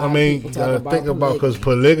saying. I mean, you gotta think about, because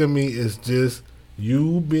polygamy is just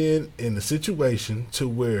you being in a situation to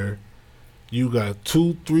where you got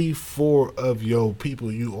 2, 3, 4 of your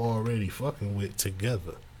people you already fucking with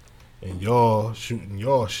together. And y'all shooting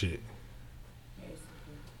y'all shit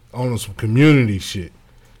on some community shit.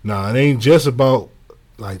 Now, it ain't just about,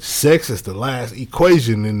 like, sex is the last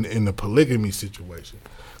equation in the polygamy situation.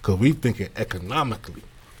 Because we thinking economically.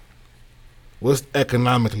 What's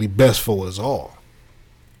economically best for us all?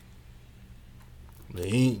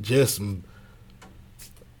 It ain't just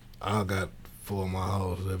I got 4 of my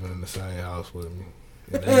hoes living in the same house with me.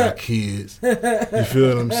 And they got kids. You feel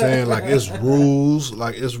what I'm saying? Like, it's rules,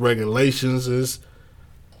 like, it's regulations,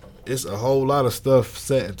 it's a whole lot of stuff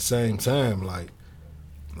set at the same time. Like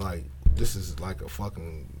this is like a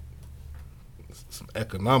fucking some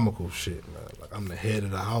economical shit, man. Like, I'm the head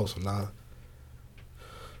of the house, and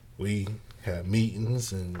we have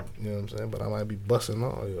meetings, and you know what I'm saying. But I might be busting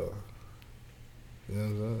all y'all. You know what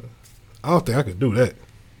I'm saying? I don't think I could do that.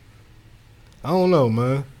 I don't know,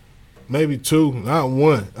 man. Maybe 2, not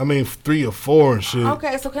 1. I mean 3 or 4 and shit.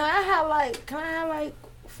 Okay, so can I have like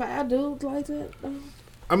 5 dudes like that?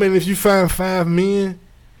 I mean, if you find 5 men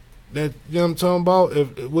that, you know what I'm talking about,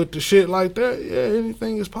 if with the shit like that, yeah,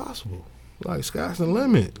 anything is possible. Like, sky's the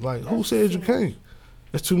limit. Like, who said you can't?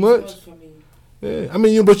 That's too much. Yeah, I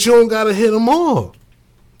mean, but you don't gotta hit them all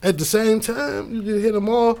at the same time. You can hit them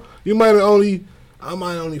all. I might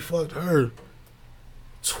only fucked her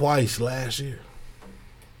twice last year.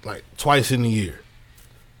 Like, twice in a year.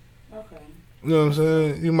 Okay. You know what I'm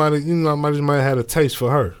saying? You might have had a taste for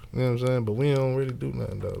her. You know what I'm saying? But we don't really do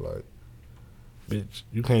nothing, though. Like, bitch,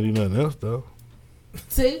 you can't do nothing else, though.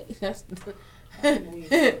 See? That's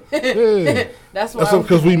yeah. That's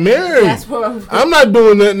because we married. That's what I'm not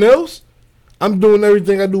doing nothing else. I'm doing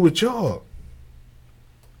everything I do with y'all.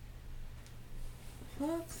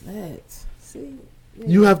 Fuck that. See? Yeah.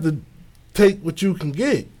 You have to take what you can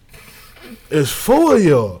get. It's for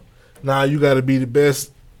y'all. Now you got to be the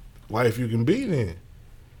best wife you can be then.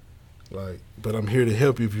 Like, but I'm here to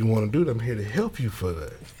help you if you want to do that. I'm here to help you for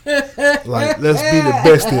that. Like, let's be the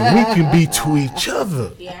best that we can be to each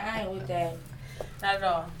other. Yeah, I ain't with that. Not at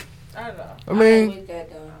all. I mean, ain't with that,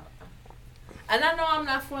 though. And I know I'm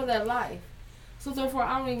not for that life. So therefore,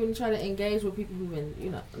 I don't even try to engage with people who've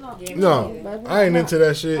been, no, I ain't into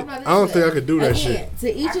that shit. I don't think I could do that shit. To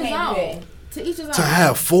each his own. To each his own. To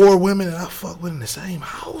have 4 women that I fuck with in the same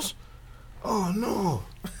house? Oh, no.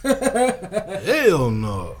 Hell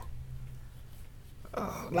no.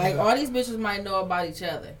 Like, all these bitches might know about each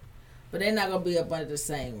other, but they're not gonna be up under the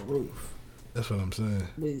same roof. That's what I'm saying.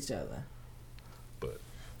 With each other. But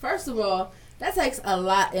first of all, that takes a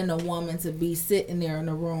lot in a woman to be sitting there in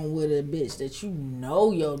a room with a bitch that you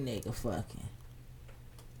know your nigga fucking.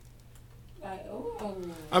 Like, oh.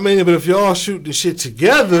 I mean, but if y'all shoot the shit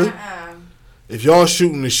together, if y'all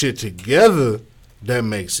shooting the shit together, that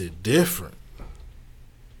makes it different.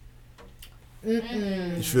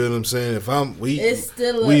 Mm-mm. You feel what I'm saying? If it's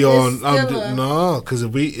still because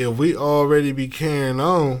if we already be carrying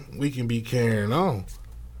on, we can be carrying on,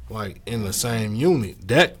 like in the same unit.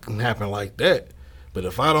 That can happen like that, but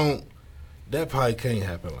if I don't, that probably can't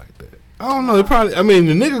happen like that. I don't know. It probably. I mean,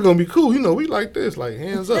 the nigga gonna be cool. You know, we like this, like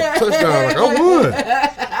hands up, touchdown, like I won. You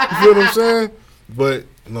feel what I'm saying? But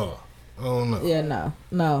no, I don't know. Yeah,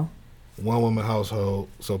 no. One woman household,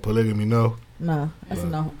 so polygamy, no. No, that's a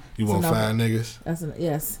no. You want 5 niggas? That's a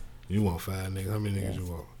yes. You want 5 niggas? How many niggas you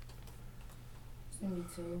want? Maybe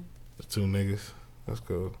 2. 2 niggas. That's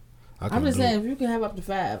cool. I'm just saying, if you can have up to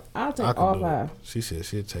 5, I'll take all 5. She said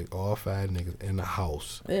she'd take all 5 niggas in the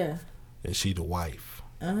house. Yeah. And she the wife.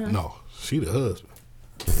 Uh-huh. No, she the husband.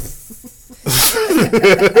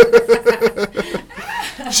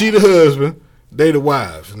 She the husband. They the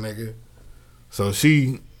wives, nigga. So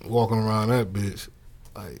she walking around that bitch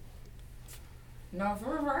like. No,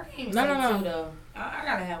 for real, I can't even No. say 2 though. I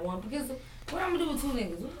gotta have 1 because what I'm gonna do with 2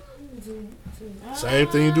 niggas? Two. Same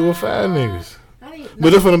thing you do with 5 niggas.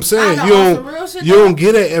 But that's what I'm saying. You don't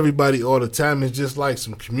get at everybody all the time. It's just like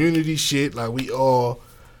some community shit. Like we all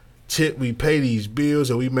we pay these bills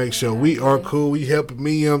and we make sure we are cool. We helping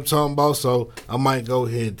me. I'm talking about. So I might go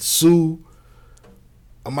ahead and sue.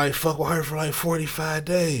 I might fuck with her for like 45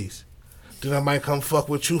 days. Then I might come fuck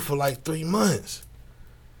with you for like 3 months.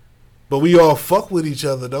 But we all fuck with each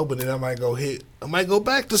other though. But then I might go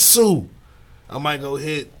back to sue. I might go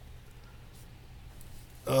hit.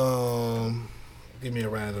 Give me a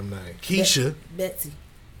random name. Keisha. Betsy.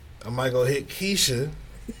 I might go hit Keisha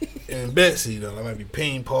and Betsy though. I might be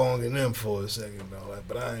ping ponging them for a second though. Like,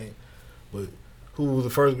 but I ain't. But who was the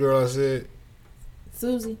first girl I said?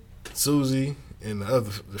 Susie and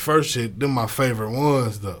the first shit. Them my favorite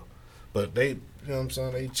ones though. But they, you know what I'm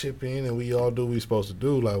saying? They chip in and we all do what we supposed to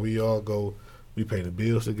do. Like we all go, we pay the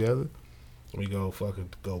bills together. We go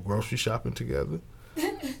grocery shopping together.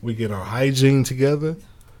 We get our hygiene together.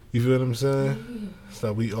 You feel what I'm saying?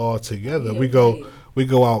 So we all together. We go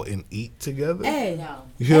out and eat together. Hey, no.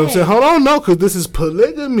 You feel what I'm saying? Hold on, no, because this is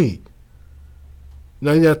polygamy.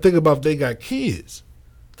 Now you gotta think about if they got kids.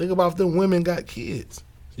 Think about if them women got kids.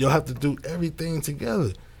 You'll have to do everything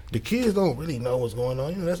together. The kids don't really know what's going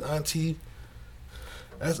on. You know, that's Auntie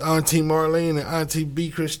Marlene and Auntie B.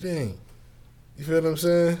 Christine. You feel what I'm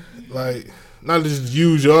saying? Like, not just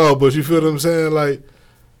use y'all, but you feel what I'm saying? Like,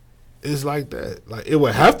 it's like that. Like, it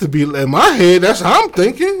would have to be in my head. That's how I'm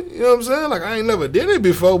thinking. You know what I'm saying? Like, I ain't never did it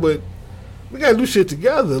before, but we gotta do shit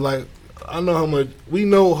together. Like, we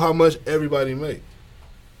know how much everybody make.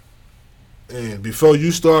 And before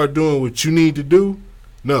you start doing what you need to do,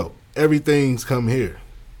 no, everything's come here.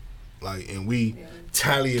 Like, and we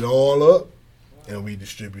tally it all up, and we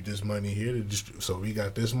distribute this money here. So we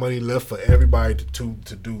got this money left for everybody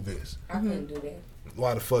to do this. I couldn't do that.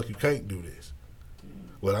 Why the fuck you can't do this?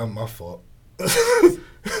 Well, that's my fault. It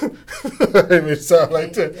sound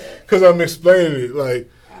like that because I'm explaining it. Like,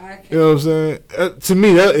 you know what I'm saying? To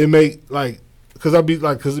me, it make like. Cause I be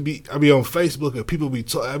on Facebook and people be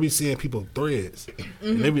I be seeing people threads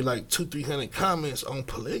and they be like 200-300 comments on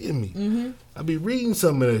polygamy. Mm-hmm. I be reading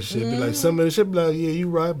some of that shit. Be like some of the shit be like, yeah, you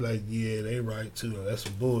right. Be like, yeah, they right too. That's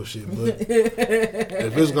some bullshit. But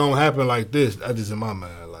if it's gonna happen like this, I just in my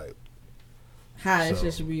mind like how that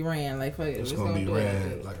shit should be ran. Like fuck it, it's gonna be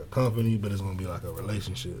ran like a company, but it's gonna be like a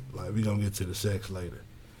relationship. Like we gonna get to the sex later.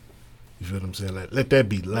 You feel what I'm saying? Like let that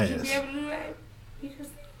be last. Would you be able to do that?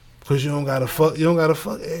 Cause you don't gotta fuck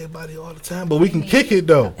everybody all the time, but we can kick it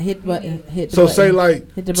though. Hit the button. So say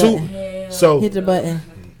like hit the button. So hit the button.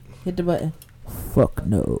 Hit the button. Fuck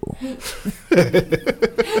no.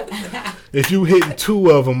 If you hitting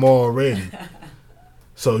 2 of them already,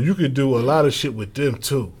 so you could do a lot of shit with them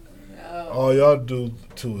too. No. All y'all do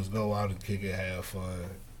too is go out and kick it, have fun.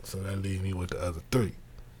 So that leaves me with the other 3.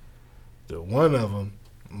 The one of them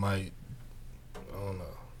might, I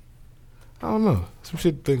don't know. Some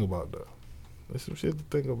shit to think about though.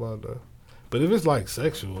 But if it's like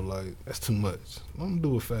sexual, like that's too much. I'm gonna do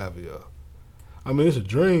with 5 of y'all. I mean, it's a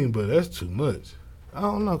dream, but that's too much. I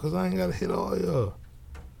don't know, cause I ain't gotta hit all y'all.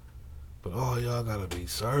 But all y'all gotta be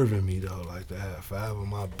serving me though, like to have 5 of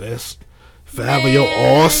my best, 5 of your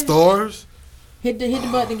all stars. Hit the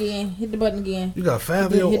button again. Hit the button again. You got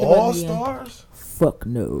Fabio Hit the button All again. Stars? Fuck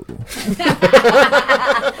no.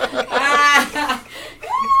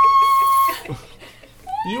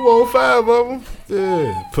 You want 5 of them?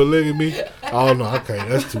 Yeah. Polygamy? Oh, no. Okay,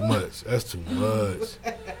 that's too much.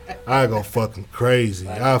 I go fucking crazy.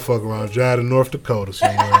 I fuck around, drive to North Dakota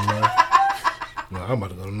somewhere, man. No, I'm about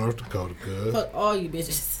to go to North Dakota, cuz. Fuck all you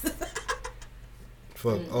bitches.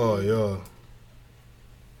 Fuck all y'all.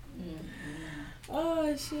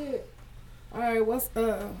 Oh shit. All right, what's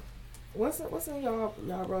in y'all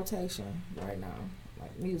rotation right now,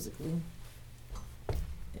 like musically?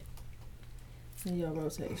 In your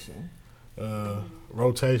rotation.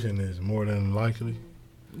 Rotation is More Than Likely.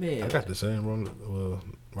 Yeah. I got the same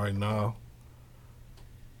right now.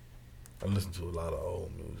 I listen to a lot of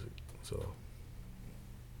old music, so.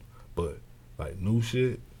 But like new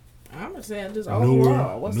shit. I'm saying just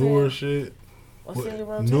overall. Newer shit. What's in your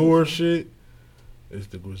rotation? Newer shit is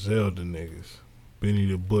the Griselda niggas. Benny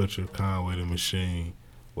the Butcher, Conway the Machine,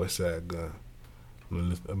 Westside Gun.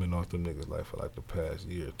 I've been off them niggas like for like the past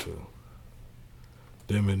year or two.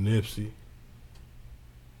 Them and Nipsey.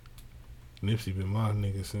 Nipsey been my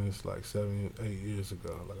nigga since like 7, 8 years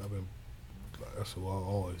ago. That's who I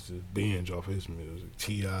always just binge off his music.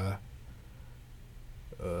 T.I.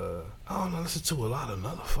 I don't know, listen to a lot of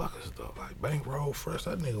motherfuckers though. Like Bankroll Fresh,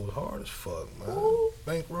 that nigga was hard as fuck, man. Ooh.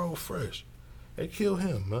 Bankroll Fresh. They killed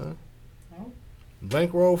him, man. Oh.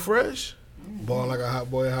 Bankroll Fresh? Ballin' like a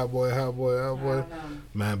hot boy.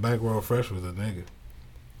 Man, Bankroll Fresh was a nigga.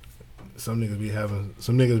 Some niggas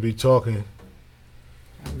be talking.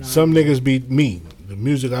 Some niggas be me. The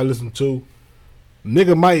music I listen to,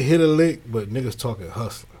 nigga might hit a lick, but niggas talking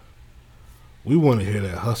hustling. We want to hear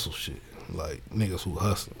that hustle shit. Like niggas who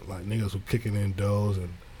hustling. Like niggas who kicking in doors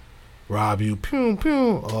and rob you. Pew,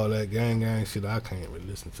 pew. All that gang shit. I can't really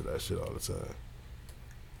listen to that shit all the time.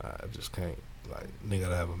 I just can't. Like, nigga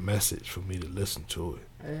gotta have a message for me to listen to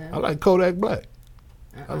it. I like Kodak Black.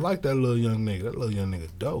 I like that little young nigga. That little young nigga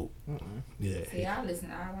dope. Yeah. See, I like to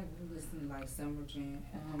listen to like Summer Jam,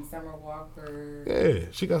 Summer Walker. Yeah,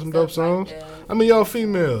 she got some dope songs. Like I mean, y'all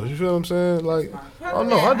females. You feel what I'm saying? Like, oh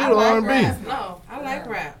no, I do the R&B. No, I like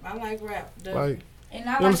rap. Like, and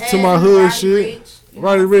I you like listen to my hood shit.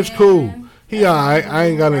 Roddy Ricch cool. He alright. I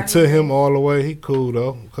ain't got into him all the way. He cool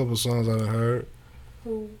though. A couple songs I done heard.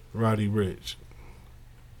 Who? Roddy Ricch.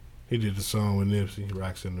 He did the song with Nipsey,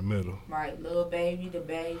 Rocks in the Middle. Right, Lil Baby, the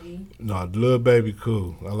Baby. No, Lil Baby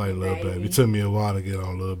cool. I like Lil Baby. Baby. It took me a while to get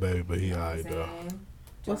on Lil Baby, but he alright though.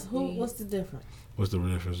 What's the difference? What's the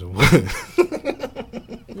difference in what?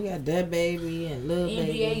 You got that Baby and Lil NBA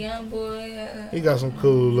Baby. Young Boy. He got some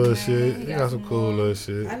cool little shit. He got some cool little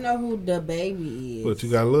shit. I know who the Baby is. But you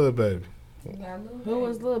got Lil Baby. Who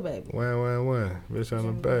was Lil Baby? Wham. Bitch on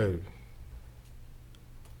the baby.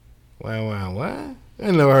 Wham. I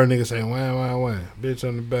ain't never heard niggas say wham. Bitch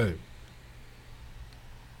on the baby.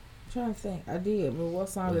 I'm trying to think. I did, but what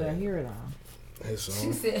song did I hear it on? His She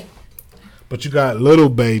song. said, But you got Little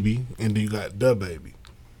Baby and then you got the Baby.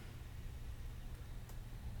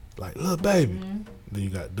 Like Lil Baby. Then you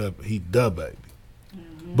got the Baby.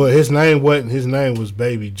 But his name was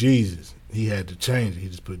Baby Jesus. He had to change it. He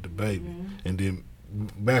just put the baby. And then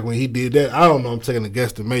back when he did that, I don't know, I'm taking a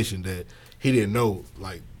guesstimation that he didn't know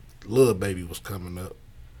like Lil Baby was coming up.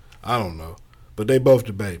 I don't know. But they both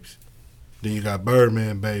the babies. Then you got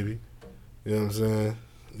Birdman Baby. You know what I'm saying?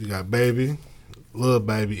 You got Baby, Lil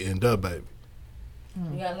Baby, and the Baby.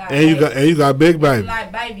 You got Big Baby. a lot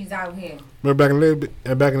of babies out here. Remember back in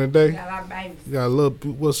the day? You got a lot of babies. You got a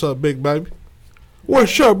little, what's up, Big Baby?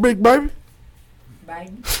 What's up, Big Baby?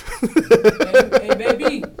 Baby. Hey,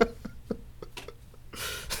 baby.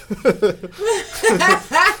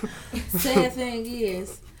 Sad thing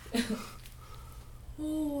is,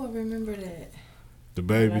 oh, I remember that. The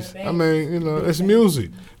babies. I mean, you know, it's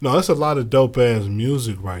music. No, it's a lot of dope ass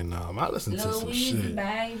music right now. I listen to some shit.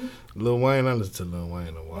 Baby. Lil Wayne, I listened to Lil Wayne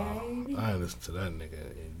in a while. Baby. I ain't listened to that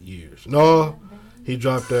nigga in years. No, he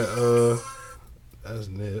dropped that, that's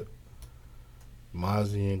Nip.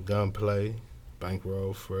 Mozzie and Gunplay,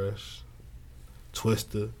 Bankroll Fresh,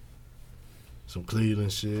 Twister, some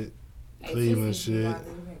Cleveland shit, UGK,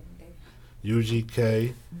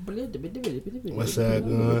 Westside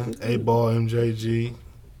Gun, A-Ball MJG,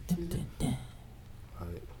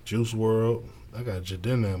 Juice WRLD. I got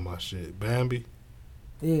Jadena in my shit. Bambi.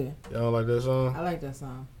 Yeah. Y'all like that song? I like that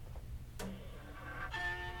song.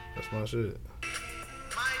 That's my shit.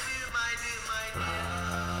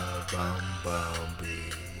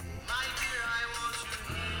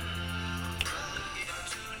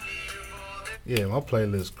 Yeah, my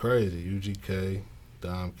playlist crazy. UGK,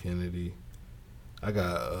 Dom Kennedy, I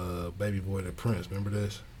got Baby Boy the Prince. Remember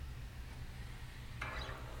this?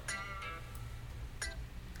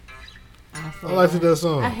 I liked that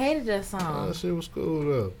song. I hated that song. That shit was cool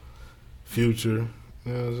though. Future,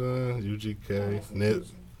 you know what I'm saying? UGK, Nip,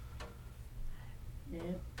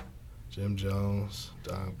 Jim Jones,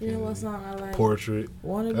 Don P. You know what song I like? Portrait.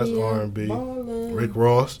 That's R&B. Baller. Rick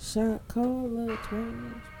Ross. Shot caller,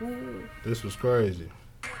 play. This was crazy.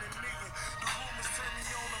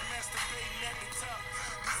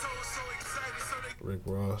 Rick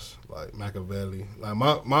Ross, like Machiavelli, like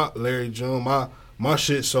my Larry June, my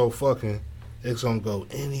shit so fucking, it's gonna go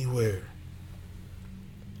anywhere.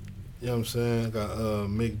 You know what I'm saying? I got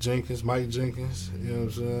Mike Jenkins, you know what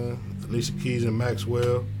I'm saying? Alicia Keys and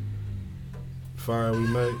Maxwell, Fire We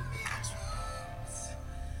Make.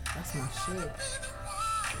 That's my shit.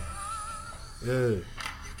 Yeah.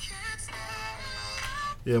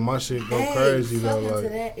 Yeah, my shit go crazy though. Like, to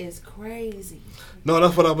that is crazy. No,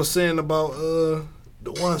 that's what I was saying about the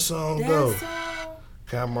one song That though. song?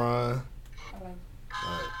 Cameron, like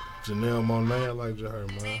Janelle Monáe. I like her,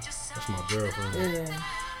 man. That's my girlfriend. Yeah.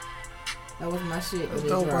 That was my shit. That's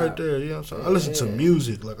dope right there. You know what I'm saying? I listen to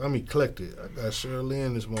music. Like, I'm eclectic. I got Shirley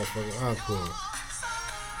in this motherfucker encore.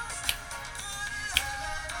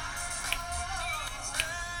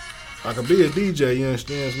 I could be a DJ, you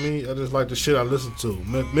understand me? I just like the shit I listen to.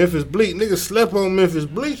 Memphis Bleak, niggas slept on Memphis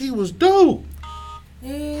Bleak. He was dope.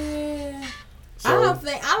 Yeah. So, I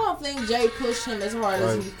don't think Jay pushed him as hard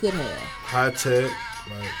as he could have. High Tech,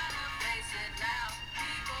 like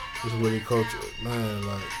this is what he culture, man.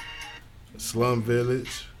 Like Slum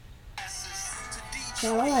Village.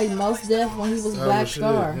 So I like Most Def when he was Black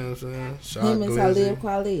Star. You know what I'm saying? Shot Him and Talib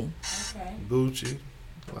Kweli. Okay. Gucci.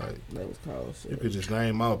 Like, that was cold shit. You could just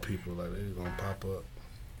name out people, like they're gonna pop up.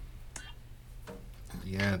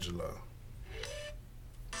 D'Angelo.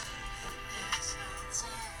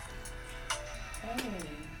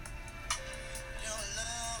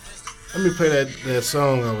 Let me play that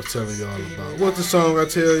song I was telling y'all about. What's the song I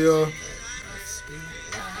tell y'all?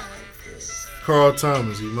 Carl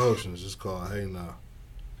Thomas, Emotions. It's called Hey Now.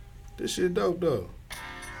 This shit dope though.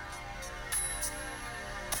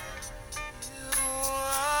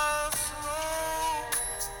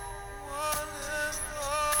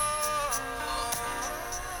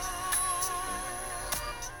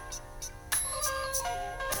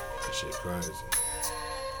 This shit crazy.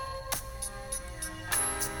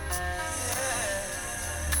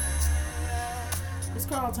 It's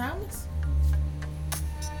Carl Thomas?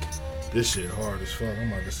 This shit hard as fuck.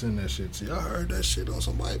 I'm about to send that shit to you. I heard that shit on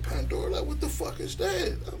somebody Pandora. Like, what the fuck is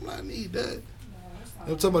that? I'm like, I need that.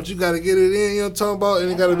 I'm talking about you gotta get it in, you know what I'm talking about?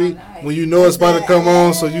 And it gotta be when you know it's about to come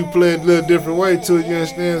on, so you play it a little different way to it, you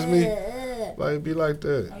understand me? Like, it be like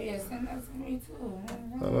that. Oh, yeah, send that to me too.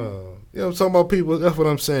 You know what I'm talking about, people? That's what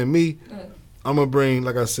I'm saying. Me, I'm gonna bring,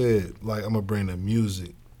 like I said, like, I'm gonna bring the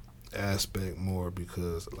music aspect more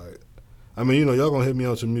because, like, I mean, you know, y'all gonna hit me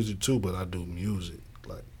on some music too, but I do music.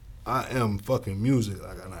 Like, I am fucking music.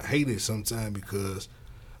 Like, and I hate it sometimes because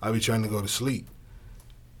I be trying to go to sleep.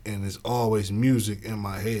 And it's always music in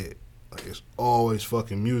my head. Like, it's always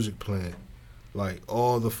fucking music playing. Like,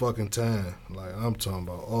 all the fucking time. Like, I'm talking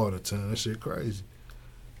about all the time. That shit crazy.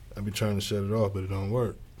 I be trying to shut it off, but it don't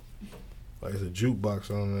work. Like, it's a jukebox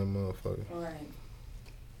on that motherfucker. Right.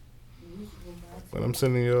 But I'm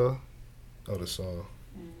sending y'all the song.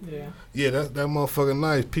 Yeah. Yeah, that motherfucking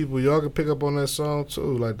nice. People, y'all can pick up on that song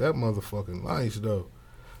too. Like, that motherfucking nice though.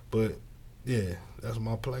 But yeah, that's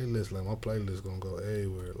my playlist. Like, my playlist gonna go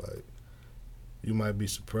everywhere. Like, you might be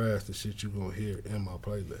surprised the shit you gonna hear in my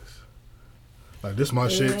playlist. Like, this my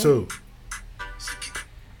shit too.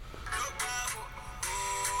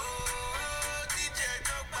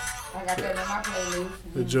 I got that in my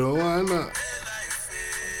playlist. Joanna.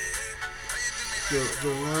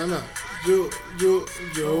 Joanna.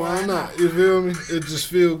 Joanna. You feel me? It just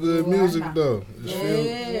feel good music though.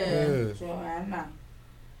 Yeah. Joanna.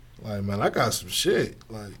 Like, man, I got some shit.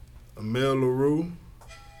 Like, Amel LaRue.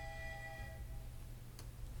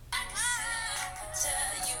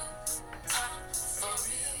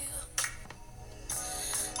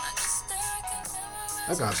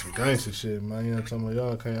 I got some gangster shit, man. You know what I'm talking about?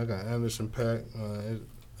 Y'all can't. I got Anderson .Paak,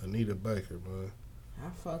 Anita Baker, man. I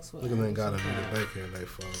fucks with Look at them got Anderson Anita .Paak. Baker in their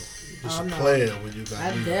phone. You Oh, should no. play it when you got I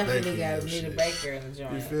Anita definitely Baker got in your Anita shit. Baker in the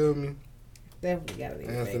joint. You feel me? Definitely got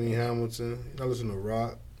Anita Anthony Baker. Hamilton. I listen to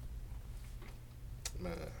rock.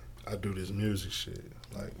 Man, I do this music shit.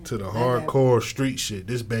 Like, to the hardcore street shit.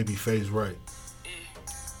 This Babyface right.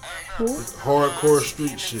 Who? Hardcore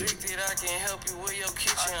street shit.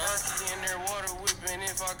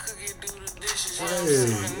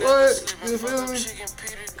 Hey, what? You feel me?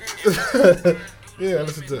 Yeah, I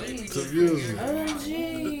listen to music.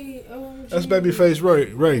 OMG. That's Babyface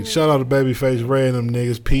Ray. Shout out to Babyface Ray and them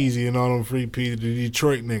niggas, Peasy and all them free P, the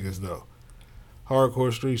Detroit niggas though.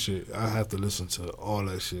 Hardcore street shit. I have to listen to all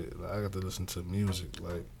that shit. Like, I got to listen to music.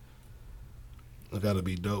 Like, it gotta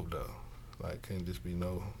be dope though. Like, can't just be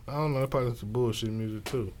no. I don't know. I probably listen to bullshit music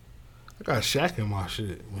too. I got Shaq in my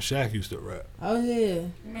shit when Shaq used to rap. Oh yeah,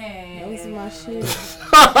 Man, that was my shit.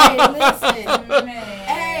 Hey, listen, man.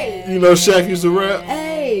 Hey, You know Shaq used to rap?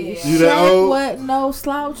 hey, You that Shaq old? wasn't no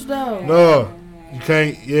slouch though. No, you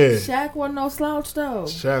can't. Yeah, Shaq wasn't no slouch though.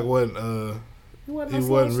 Shaq wasn't. He wasn't, He no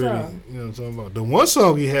wasn't slouch, really. though. You know what I'm talking about? The one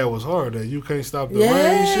song he had was hard. That You Can't Stop the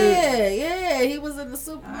Rain shit. Yeah, he was in the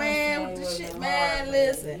Superman with the shit, man.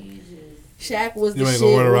 Listen, Shaq was You the ain't shit.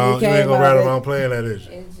 gonna run around. When You he ain't came gonna ride out. around playing that, is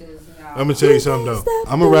you? It's just no. I'm gonna tell you something though.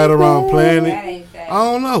 I'm gonna ride around playing it. I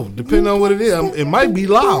don't know. Depending on what it is, it might be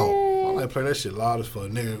loud. I might play that shit loud as fuck,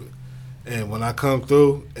 nigga. And when I come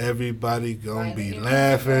through, everybody gonna be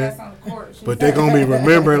laughing, but they gonna be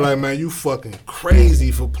remembering like, man, you fucking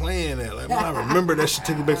crazy for playing that. Like, man, I remember that shit.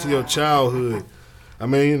 Take you back to your childhood. I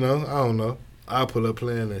mean, you know, I don't know. I pull up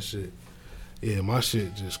playing that shit. Yeah, my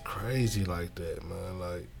shit just crazy like that, man.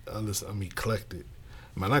 Like, I'm eclectic.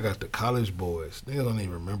 Man, I got the College Boys. Niggas don't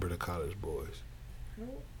even remember the College Boys.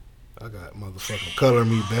 I got motherfucking Color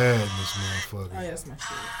Me Bad in this motherfucker. Oh, yeah, that's my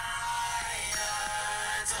shit.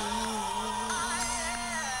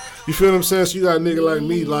 You feel what I'm saying? So you got a nigga like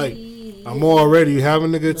me, like, I'm already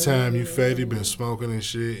having a good time. You fatty, been smoking and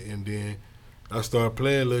shit, and then I start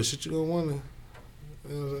playing a little shit. You gonna wanna,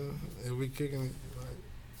 you know what I'm saying? And we kicking it,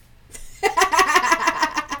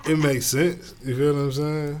 like, it makes sense. You feel what I'm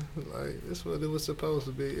saying? Like, that's what it was supposed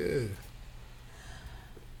to be, yeah.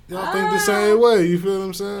 Y'all think the same way, you feel what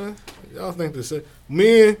I'm saying? Y'all think the same.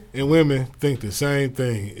 Men and women think the same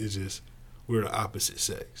thing. It's just we're the opposite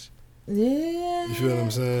sex. Yeah. You feel what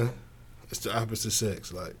I'm saying? It's the opposite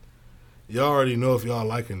sex. Like, y'all already know if y'all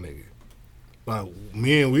like a nigga. Like,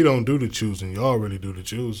 men, we don't do the choosing. Y'all really do the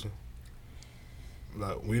choosing.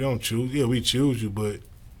 Like, we don't choose. Yeah, we choose you, but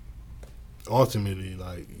ultimately,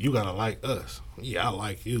 like, you gotta like us. Yeah, I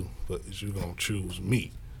like you, but you gonna choose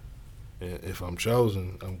me. And if I'm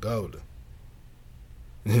chosen, I'm golden.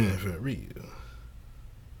 For real.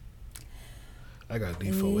 I got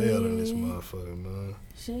D4L in this motherfucker, man.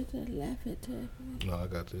 Shake that laugh at me. No, I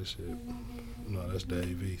got this shit. No, that's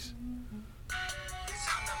Dave East.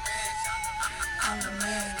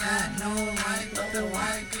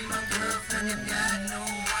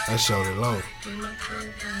 That showed it low.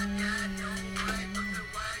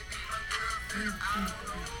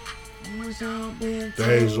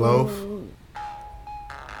 Dave's Loaf.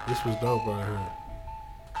 This was dope right here.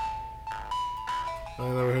 I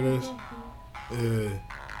ain't never heard this.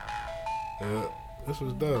 Yeah. This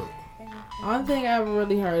was dope. Only thing I ever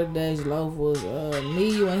really heard of Dave's Loaf was Me,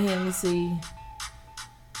 You, and Hennessy.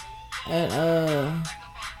 And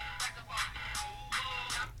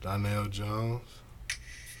Donnell Jones.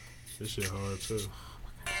 This shit hard too.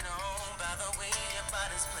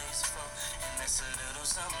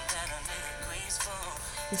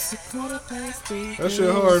 That shit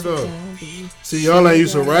hard though. See, y'all ain't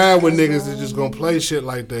used to ride with niggas that just gonna play shit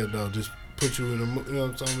like that though. Just put you in the, you know what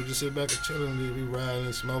I'm talking about? Just sit back and chilling, and be riding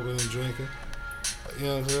and smoking and drinking. You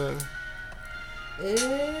know what I'm saying?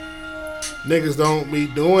 yeah. Niggas don't be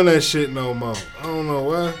doing that shit no more. I don't know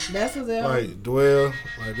why. That's what they Like, dwell,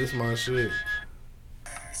 like, this my shit.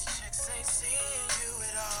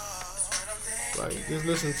 Like, just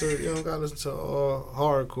listen to, you don't gotta listen to all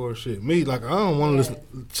hardcore shit. Me, like, I don't wanna listen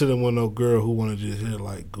to them with no girl who wanna just hear,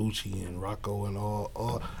 like, Gucci and Rocco and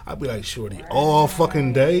all. I be like, shorty, all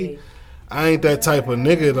fucking day. I ain't that type of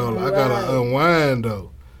nigga, though. Like, I gotta unwind,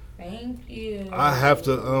 though. Thank you. I have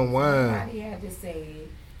to unwind. Somebody had to say it.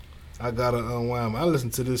 I gotta unwind. I listen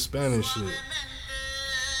to this Spanish shit.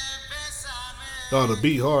 No, the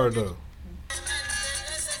beat hard though.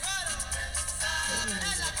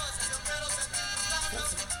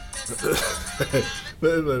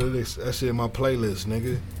 That shit in my playlist,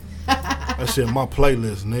 nigga. That shit in my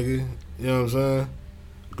playlist, nigga. You know what I'm saying?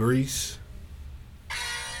 Grease.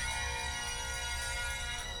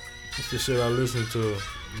 That's the shit I listen to.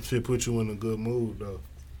 That shit put you in a good mood though.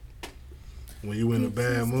 When you in a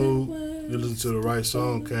bad mood, you listen to the right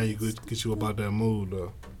song, can you get you about that mood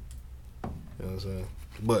though. You know what I'm saying?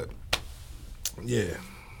 But yeah.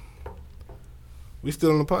 We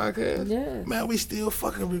still on the podcast? Yeah. Man, we still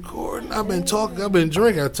fucking recording. I've been talking, I've been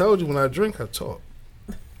drinking. I told you when I drink, I talk.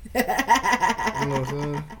 You know what I'm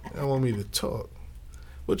saying? Y'all want me to talk.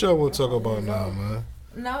 What y'all want to talk about now, man?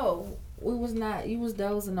 No, we was not. You was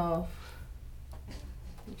dozing off.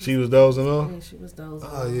 She was dozing off? Yeah, she was dozing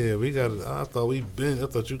off. Oh, yeah, we got it. I thought you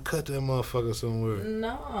cut that motherfucker somewhere.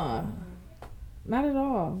 No, not at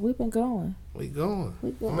all. We've been going. We going.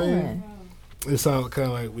 We going. I mean, it sounded kind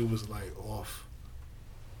of like we was like off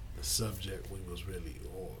the subject we was really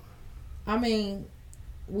on. I mean,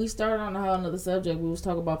 we started on a whole nother subject. We was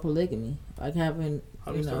talking about polygamy, like having.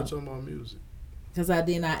 How do you start talking about music? Because I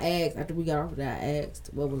asked after we got off of that. I asked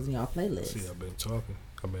what was in y'all playlist. See, I've been talking.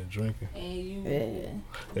 I've been drinking. And you. Yeah.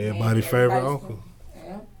 Everybody's favorite uncle.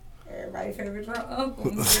 Yeah. Everybody's favorite drunk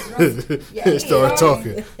uncle. Start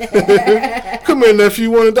talking. Come here,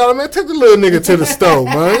 nephew. $1, man. Take the little nigga to the store,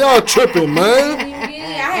 man. Y'all tripping, man.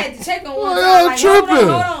 Yeah, I had to check on one. Y'all Like, tripping.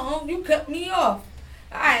 Hold on. You cut me off.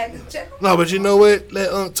 I had to check. No, but you know what?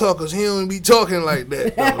 Let Unc talk, cause he don't be talking like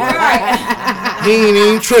that. Right. He ain't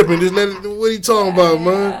even tripping. Just let it. What he talking about,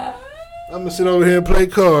 man? I'm gonna sit over here and play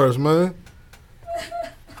cards, man.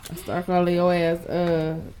 Start calling your ass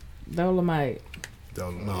Dolomite.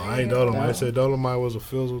 No, I ain't Dolomite. I said Dolomite was a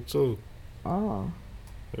fizzle too. Oh.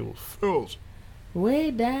 It was fizzle.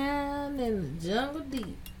 Way down in the jungle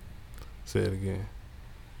deep. Say it again.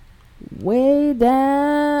 Way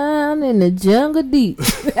down in the jungle deep.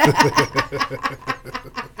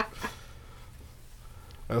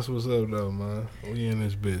 That's what's up, though, man. We in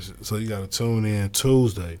this bitch. So you got to tune in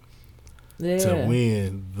Tuesday to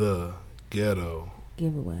win the ghetto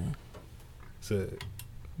giveaway. Say it.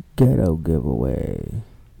 Ghetto giveaway.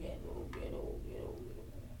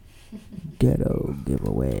 Ghetto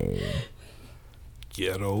giveaway.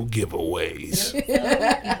 Ghetto giveaways.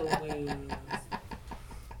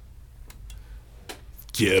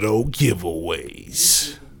 Ghetto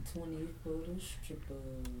giveaways. 20 for the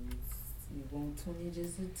strippers. You want 20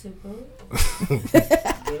 just a tipper?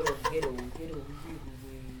 Ghetto giveaway.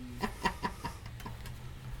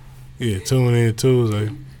 Yeah, tune in Tuesday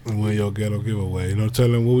and win your ghetto giveaway. No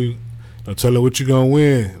telling what you gonna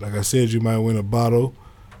win. Like I said, you might win a bottle,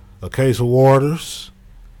 a case of waters,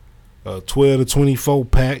 a 12 to 24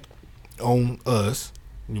 pack on us.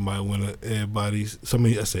 You might win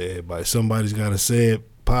somebody's got a Said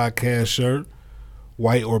podcast shirt,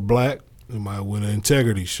 white or black. You might win an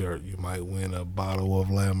Integrity shirt. You might win a bottle of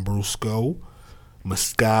Lambrusco,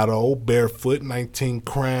 Moscato, Barefoot, 19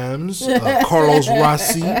 Crimes, Carlos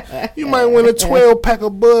Rossi. You might win a 12 pack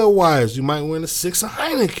of Budweiser. You might win a 6 of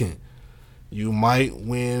Heineken. You might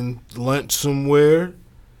win lunch somewhere.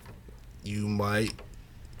 You might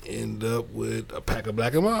end up with a pack of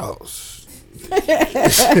Black & Milds. You might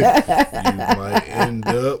end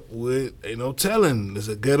up with, ain't no telling, it's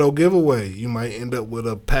a ghetto giveaway. You might end up with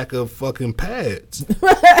a pack of fucking pads.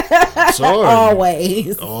 Sorry.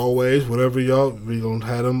 Always, whatever y'all, we gonna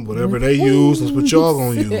have them, whatever they use, that's what y'all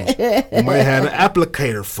gonna use. We might have an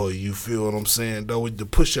applicator for you, feel what I'm saying, though, with the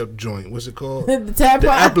push-up joint, what's it called? The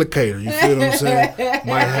applicator, you feel what I'm saying?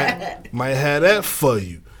 Might have that for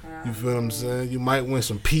you. You feel what I'm saying? You might win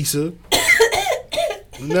some pizza.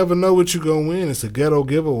 You never know what you're going to win. It's a ghetto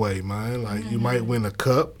giveaway, man. Like, you might win a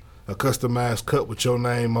cup, a customized cup with your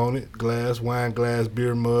name on it, glass, wine glass,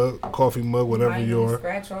 beer mug, coffee mug, whatever you are.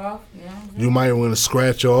 Scratch off. You might win a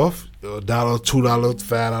scratch off, $1, $2,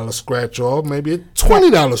 $5 scratch off, maybe a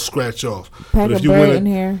 $20 scratch off. But if you win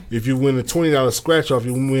a $20 scratch off,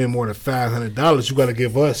 you win more than $500, you got to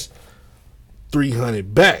give us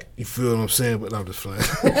 $300 back. You feel what I'm saying? But I'm just playing.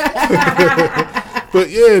 But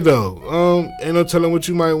yeah, though, ain't no telling what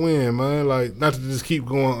you might win, man. Like, not to just keep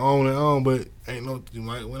going on and on, but you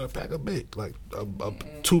might win a pack of Bic, like a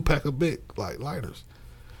 2-pack of Bic, like lighters,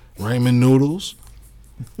 ramen noodles,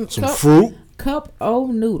 some fruit. Cup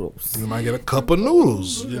of noodles. You might get a cup of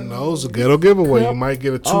noodles. You know, it's a ghetto giveaway. You might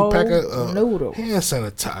get a 2-pack of noodles, hand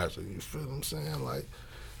sanitizer. You feel what I'm saying? Like,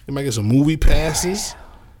 you might get some movie passes.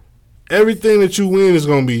 Everything that you win is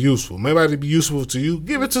going to be useful. Maybe it'll be useful to you.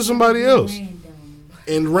 Give it to somebody else.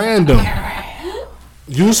 And random.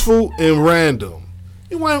 Useful and random.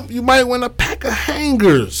 You might win a pack of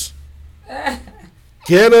hangers.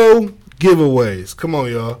 Ghetto giveaways. Come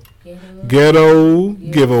on, y'all. Ghetto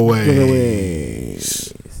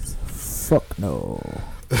giveaways. Fuck no.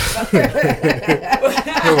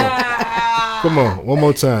 Come on. One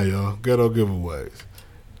more time, y'all. Ghetto giveaways.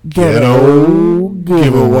 Ghetto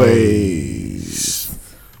giveaways.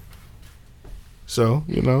 So,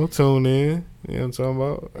 tune in. You know what I'm talking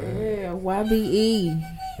about? Yeah, YBE.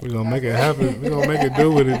 We're going to make it happen. We're going to make it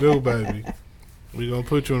do what it do, baby. We're going to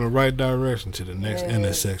put you in the right direction to the next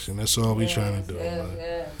intersection. That's all we trying to do.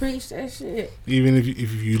 Preach that shit. Even if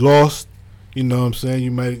you lost, You know what I'm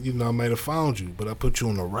saying? I might have found you, but I put you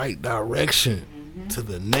in the right direction to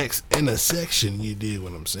the next intersection. You did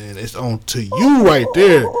what I'm saying? It's on to you right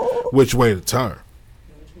there which way to turn.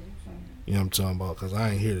 You know what I'm talking about? Because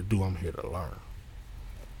I ain't here to do, I'm here to learn.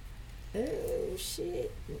 Oh,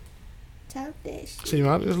 shit. Talk that shit. See,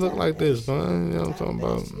 I just look like this, man. You know what I'm talking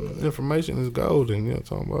about? Information is golden. You know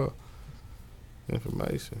what I'm talking about?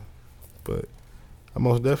 Information. But I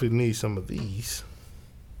most definitely need some of these.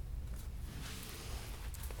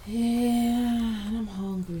 Yeah, I'm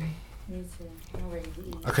hungry. Me too. I'm ready to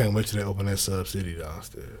eat. I can't wait till they open that Sub City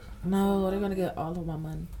downstairs. No, they're gonna get all of my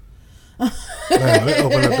money. Man, they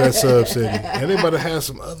open up that Sub City. And they better have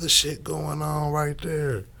some other shit going on right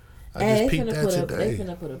there. I just peeped that today. They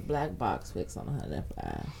finna put a black box fix on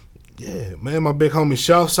 105. Yeah, man, my big homie.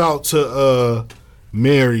 Shouts out to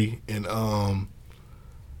Mary and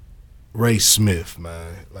Ray Smith,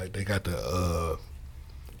 man. Like, they got the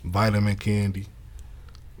vitamin candy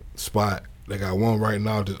spot. They got one right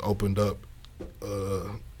now that opened up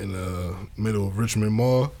in the middle of Richmond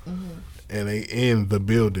Mall. Mm-hmm. And they in the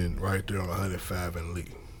building right there on 105 and Lee.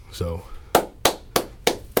 So,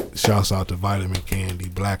 shouts out to Vitamin Candy,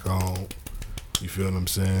 black owned. You feel what I'm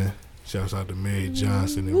saying? Shouts out to Mary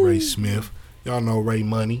Johnson and Ray Smith. Y'all know Ray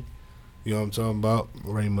Money. You know what I'm talking about?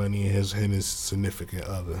 Ray Money and his significant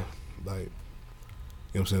other. Like, you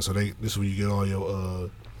know what I'm saying? So this is where you get all your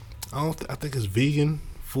I think it's vegan,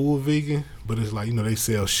 full vegan, but it's like, they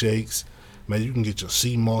sell shakes. Man, you can get your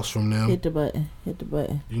sea moss from them. Hit the button. You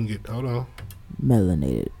can get, hold on.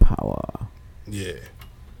 Melanated power. Yeah.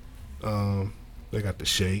 They got the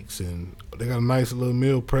shakes and they got a nice little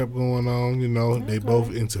meal prep going on. Okay. They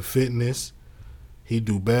both into fitness. He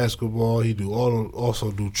do basketball. He do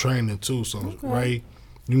also do training too. So Ray,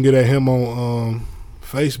 you can get at him on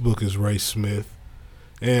Facebook is Ray Smith,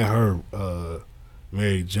 and her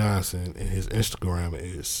Mary Johnson, and his Instagram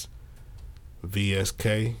is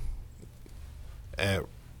VSK at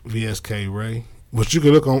VSK Ray. But you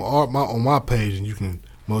can look on my page and you can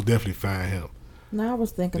most definitely find him. Now I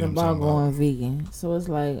was thinking about going vegan, so it's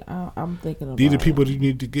like I'm thinking about. These are the people that you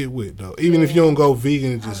need to get with, though. Even if you don't go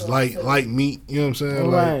vegan and just like meat, you know what I'm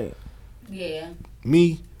saying? Right. Like, yeah.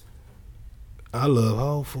 Me, I love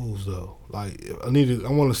Whole Foods though. Like I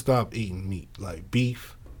want to stop eating meat, like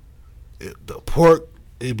beef, the pork.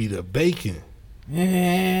 It'd be the bacon.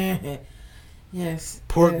 Yes.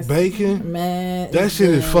 Pork bacon? Man. That shit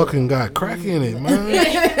is fucking got crack in it, man.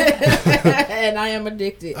 And I am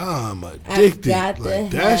addicted. I'm addicted.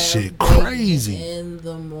 Like, that shit crazy. In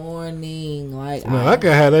the morning. Like, man, I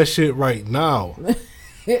can have that shit right now.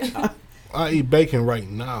 I eat bacon right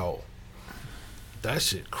now. That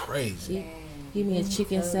shit crazy. Give me a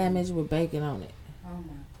chicken sandwich with bacon on it. Oh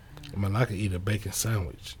my God. I mean, I could eat a bacon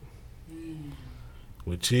sandwich.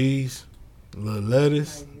 With cheese, a little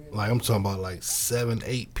lettuce. Like, I'm talking about like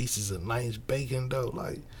 7-8 pieces of nice bacon though.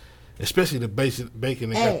 Like, especially the basic bacon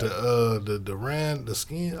that got the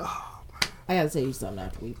skin. Oh, man. I gotta tell you something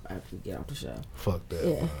after we get off the show. Fuck that,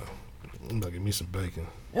 man. I'm gonna give me some bacon.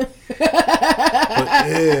 But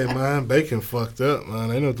yeah, man, bacon fucked up, man.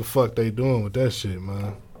 They know what the fuck they doing with that shit,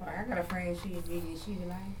 man. I got a friend, she's vegan. She be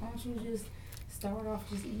like, why don't you just start off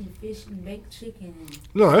just eating fish and baked chicken?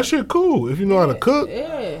 No, that shit cool if you know how to cook.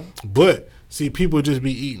 Yeah. But see, people just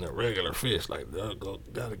be eating a regular fish. Like,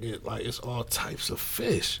 gotta get, like, it's all types of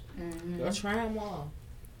fish. Mm-hmm. I'll try them all.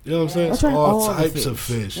 You know what I'm saying? It's all types of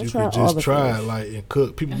fish. You can just try it, like, and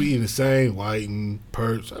cook. People be eating the same white and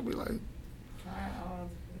perch. I'd be like,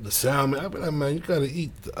 the salmon. I'd be like, man, you gotta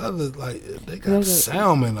eat the other, like, they got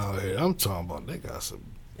salmon out here. I'm talking about, they got some.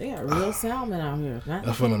 They got real salmon out here.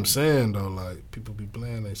 That's what I'm saying, though. Like, people be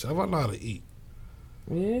playing themselves. I know how to eat.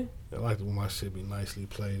 Yeah. I like when my shit be nicely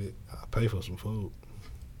plated. I pay for some food.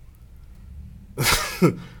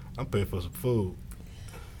 I pay for some food.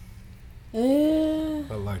 Yeah.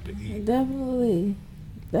 I like to eat. Definitely.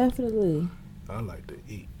 I like to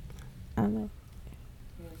eat. I know.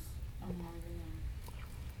 Yes, I'm hungry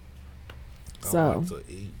now. So, I like to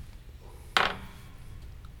eat.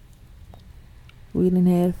 We done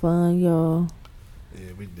had fun, y'all.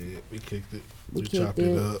 Yeah, we did. We kicked it. We chopped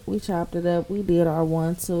it up. We chopped it up. We did our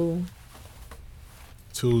 1-2.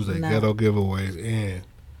 Tuesday, ghetto giveaways, and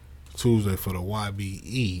Tuesday for the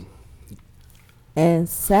YBE. And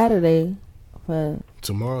Saturday for...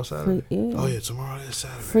 Tomorrow, Saturday? Yeah. Oh, yeah, tomorrow is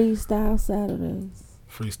Saturday. Freestyle Saturdays.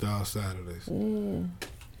 Freestyle Saturdays.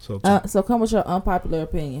 Yeah. So come with your unpopular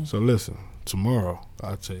opinion. So listen, tomorrow,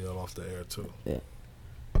 I'll tell y'all off the air, too. Yeah.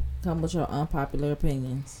 Come with your unpopular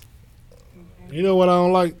opinions. You know what I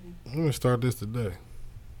don't like? Let me start this today.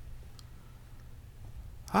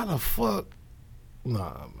 How the fuck?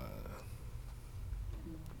 Nah, man.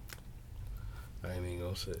 I ain't even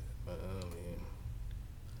gonna say it.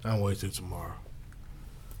 I'll wait till tomorrow.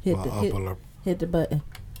 Hit the button.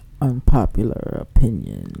 Unpopular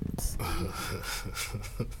opinions.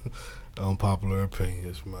 Unpopular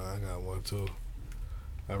opinions, man. I got one too.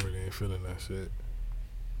 I really ain't feeling that shit.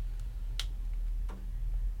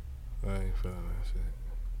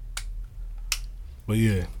 But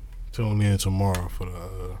yeah, tune in tomorrow for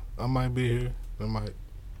the. I might be here.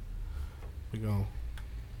 We gonna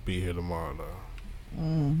be here tomorrow though.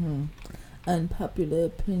 Unpopular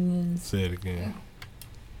opinions. Say it again.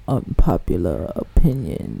 Unpopular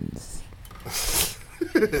opinions.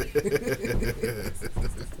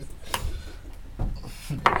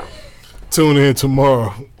 Tune in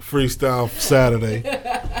tomorrow, Freestyle Saturday,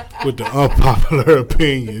 with the unpopular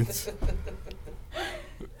opinions.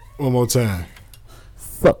 One more time.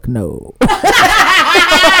 Fuck no.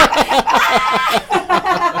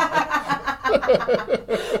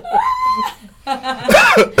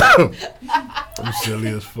 I'm silly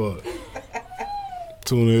as fuck.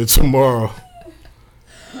 Tune in tomorrow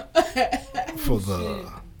for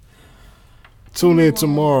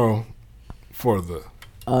the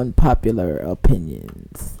unpopular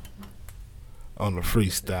opinions on the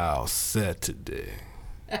Freestyle Saturday.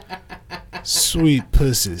 Sweet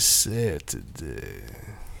pussy Saturday.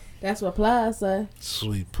 That's what Plies say.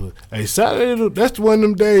 Sweet pussy. Hey, Saturday, that's one of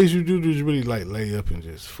them days you do just really like lay up and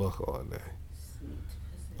just fuck all day.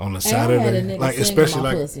 On a Saturday, like especially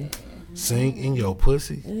like pussy. Sing in your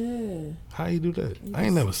pussy. Yeah. How you do that? I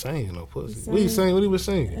ain't never sang in no pussy. What he sang? What he was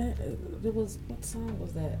singing? What song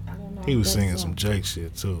was that? I don't know. He was singing some Jake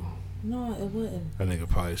shit too. No, it wasn't. That nigga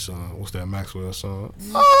probably sung. What's that Maxwell song?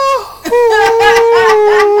 That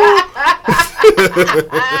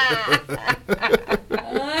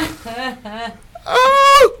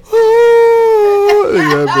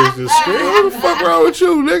bitch just scream. What the fuck wrong with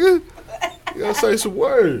you, nigga? You gotta say some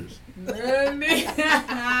words.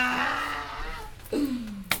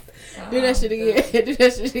 Do that shit again. Do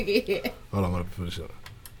that shit again. Hold on, I'm gonna finish up.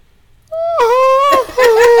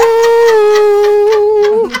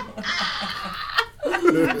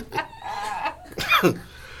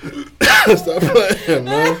 Stop playing,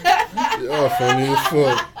 man. Y'all funny as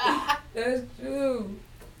fuck. That's true.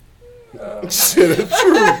 Shit, that's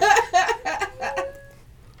true.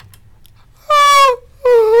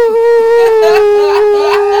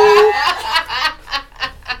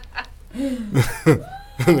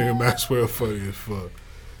 Nigga Maxwell funny as fuck.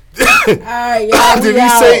 Alright, y'all. Did he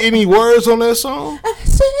say any words on that song? I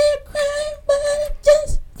said crying, but I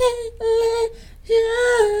just can't let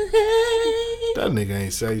you hang. That nigga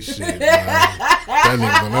ain't say shit, man. That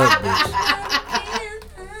nigga on that bitch.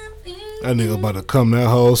 That nigga about to come that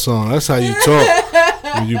whole song. That's how you talk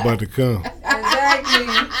when you about to come. Exactly.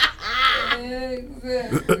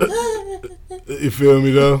 You feel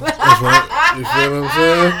me though? That's right. You feel what I'm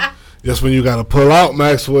saying? That's when you gotta pull out,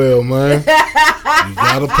 Maxwell, man. You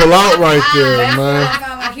gotta pull out right there, man.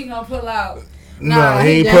 Sound like he gonna pull out. Nah, he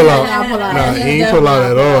ain't pull out. Nah, he ain't pull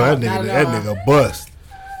out at all. That nigga bust.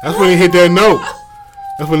 That's when he hit that note.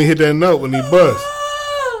 That's when he hit that note when he bust.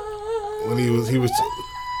 When he was.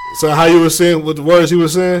 So how you was saying? What the words he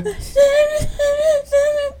was saying?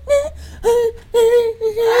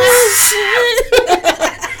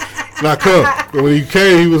 Now come. But when he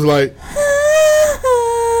came, he was like.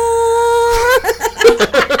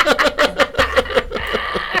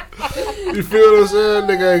 You feel what I'm saying?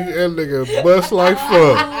 That nigga bust like fuck.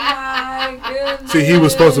 Oh my goodness. See, he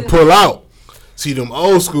was supposed to pull out. See, them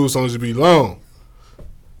old school songs would be long.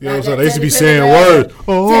 You know what I'm saying? They used to be saying words.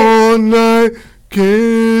 All night,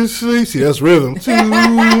 can't sleep. See, that's rhythm. Too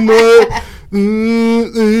much. You know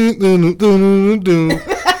what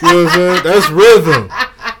I'm saying? That's rhythm.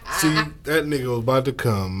 See, that nigga was about to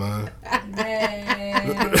come, man.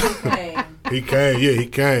 He came. Yeah, he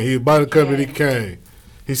came. He was about to come, and he came.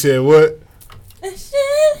 He said, what?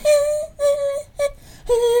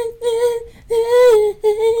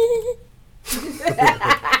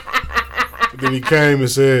 Then he came and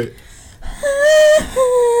said,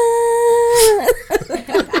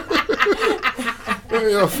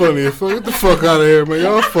 man, y'all funny as fuck. Get the fuck out of here, man.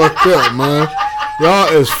 Y'all fucked up, man. Y'all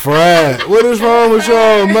is fried. What is wrong with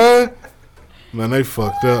y'all, man? Man, they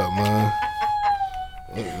fucked up, man.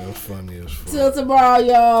 That's funny as fuck. Till tomorrow,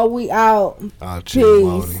 y'all. We out. I'll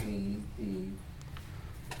chill, Peace. Lonnie.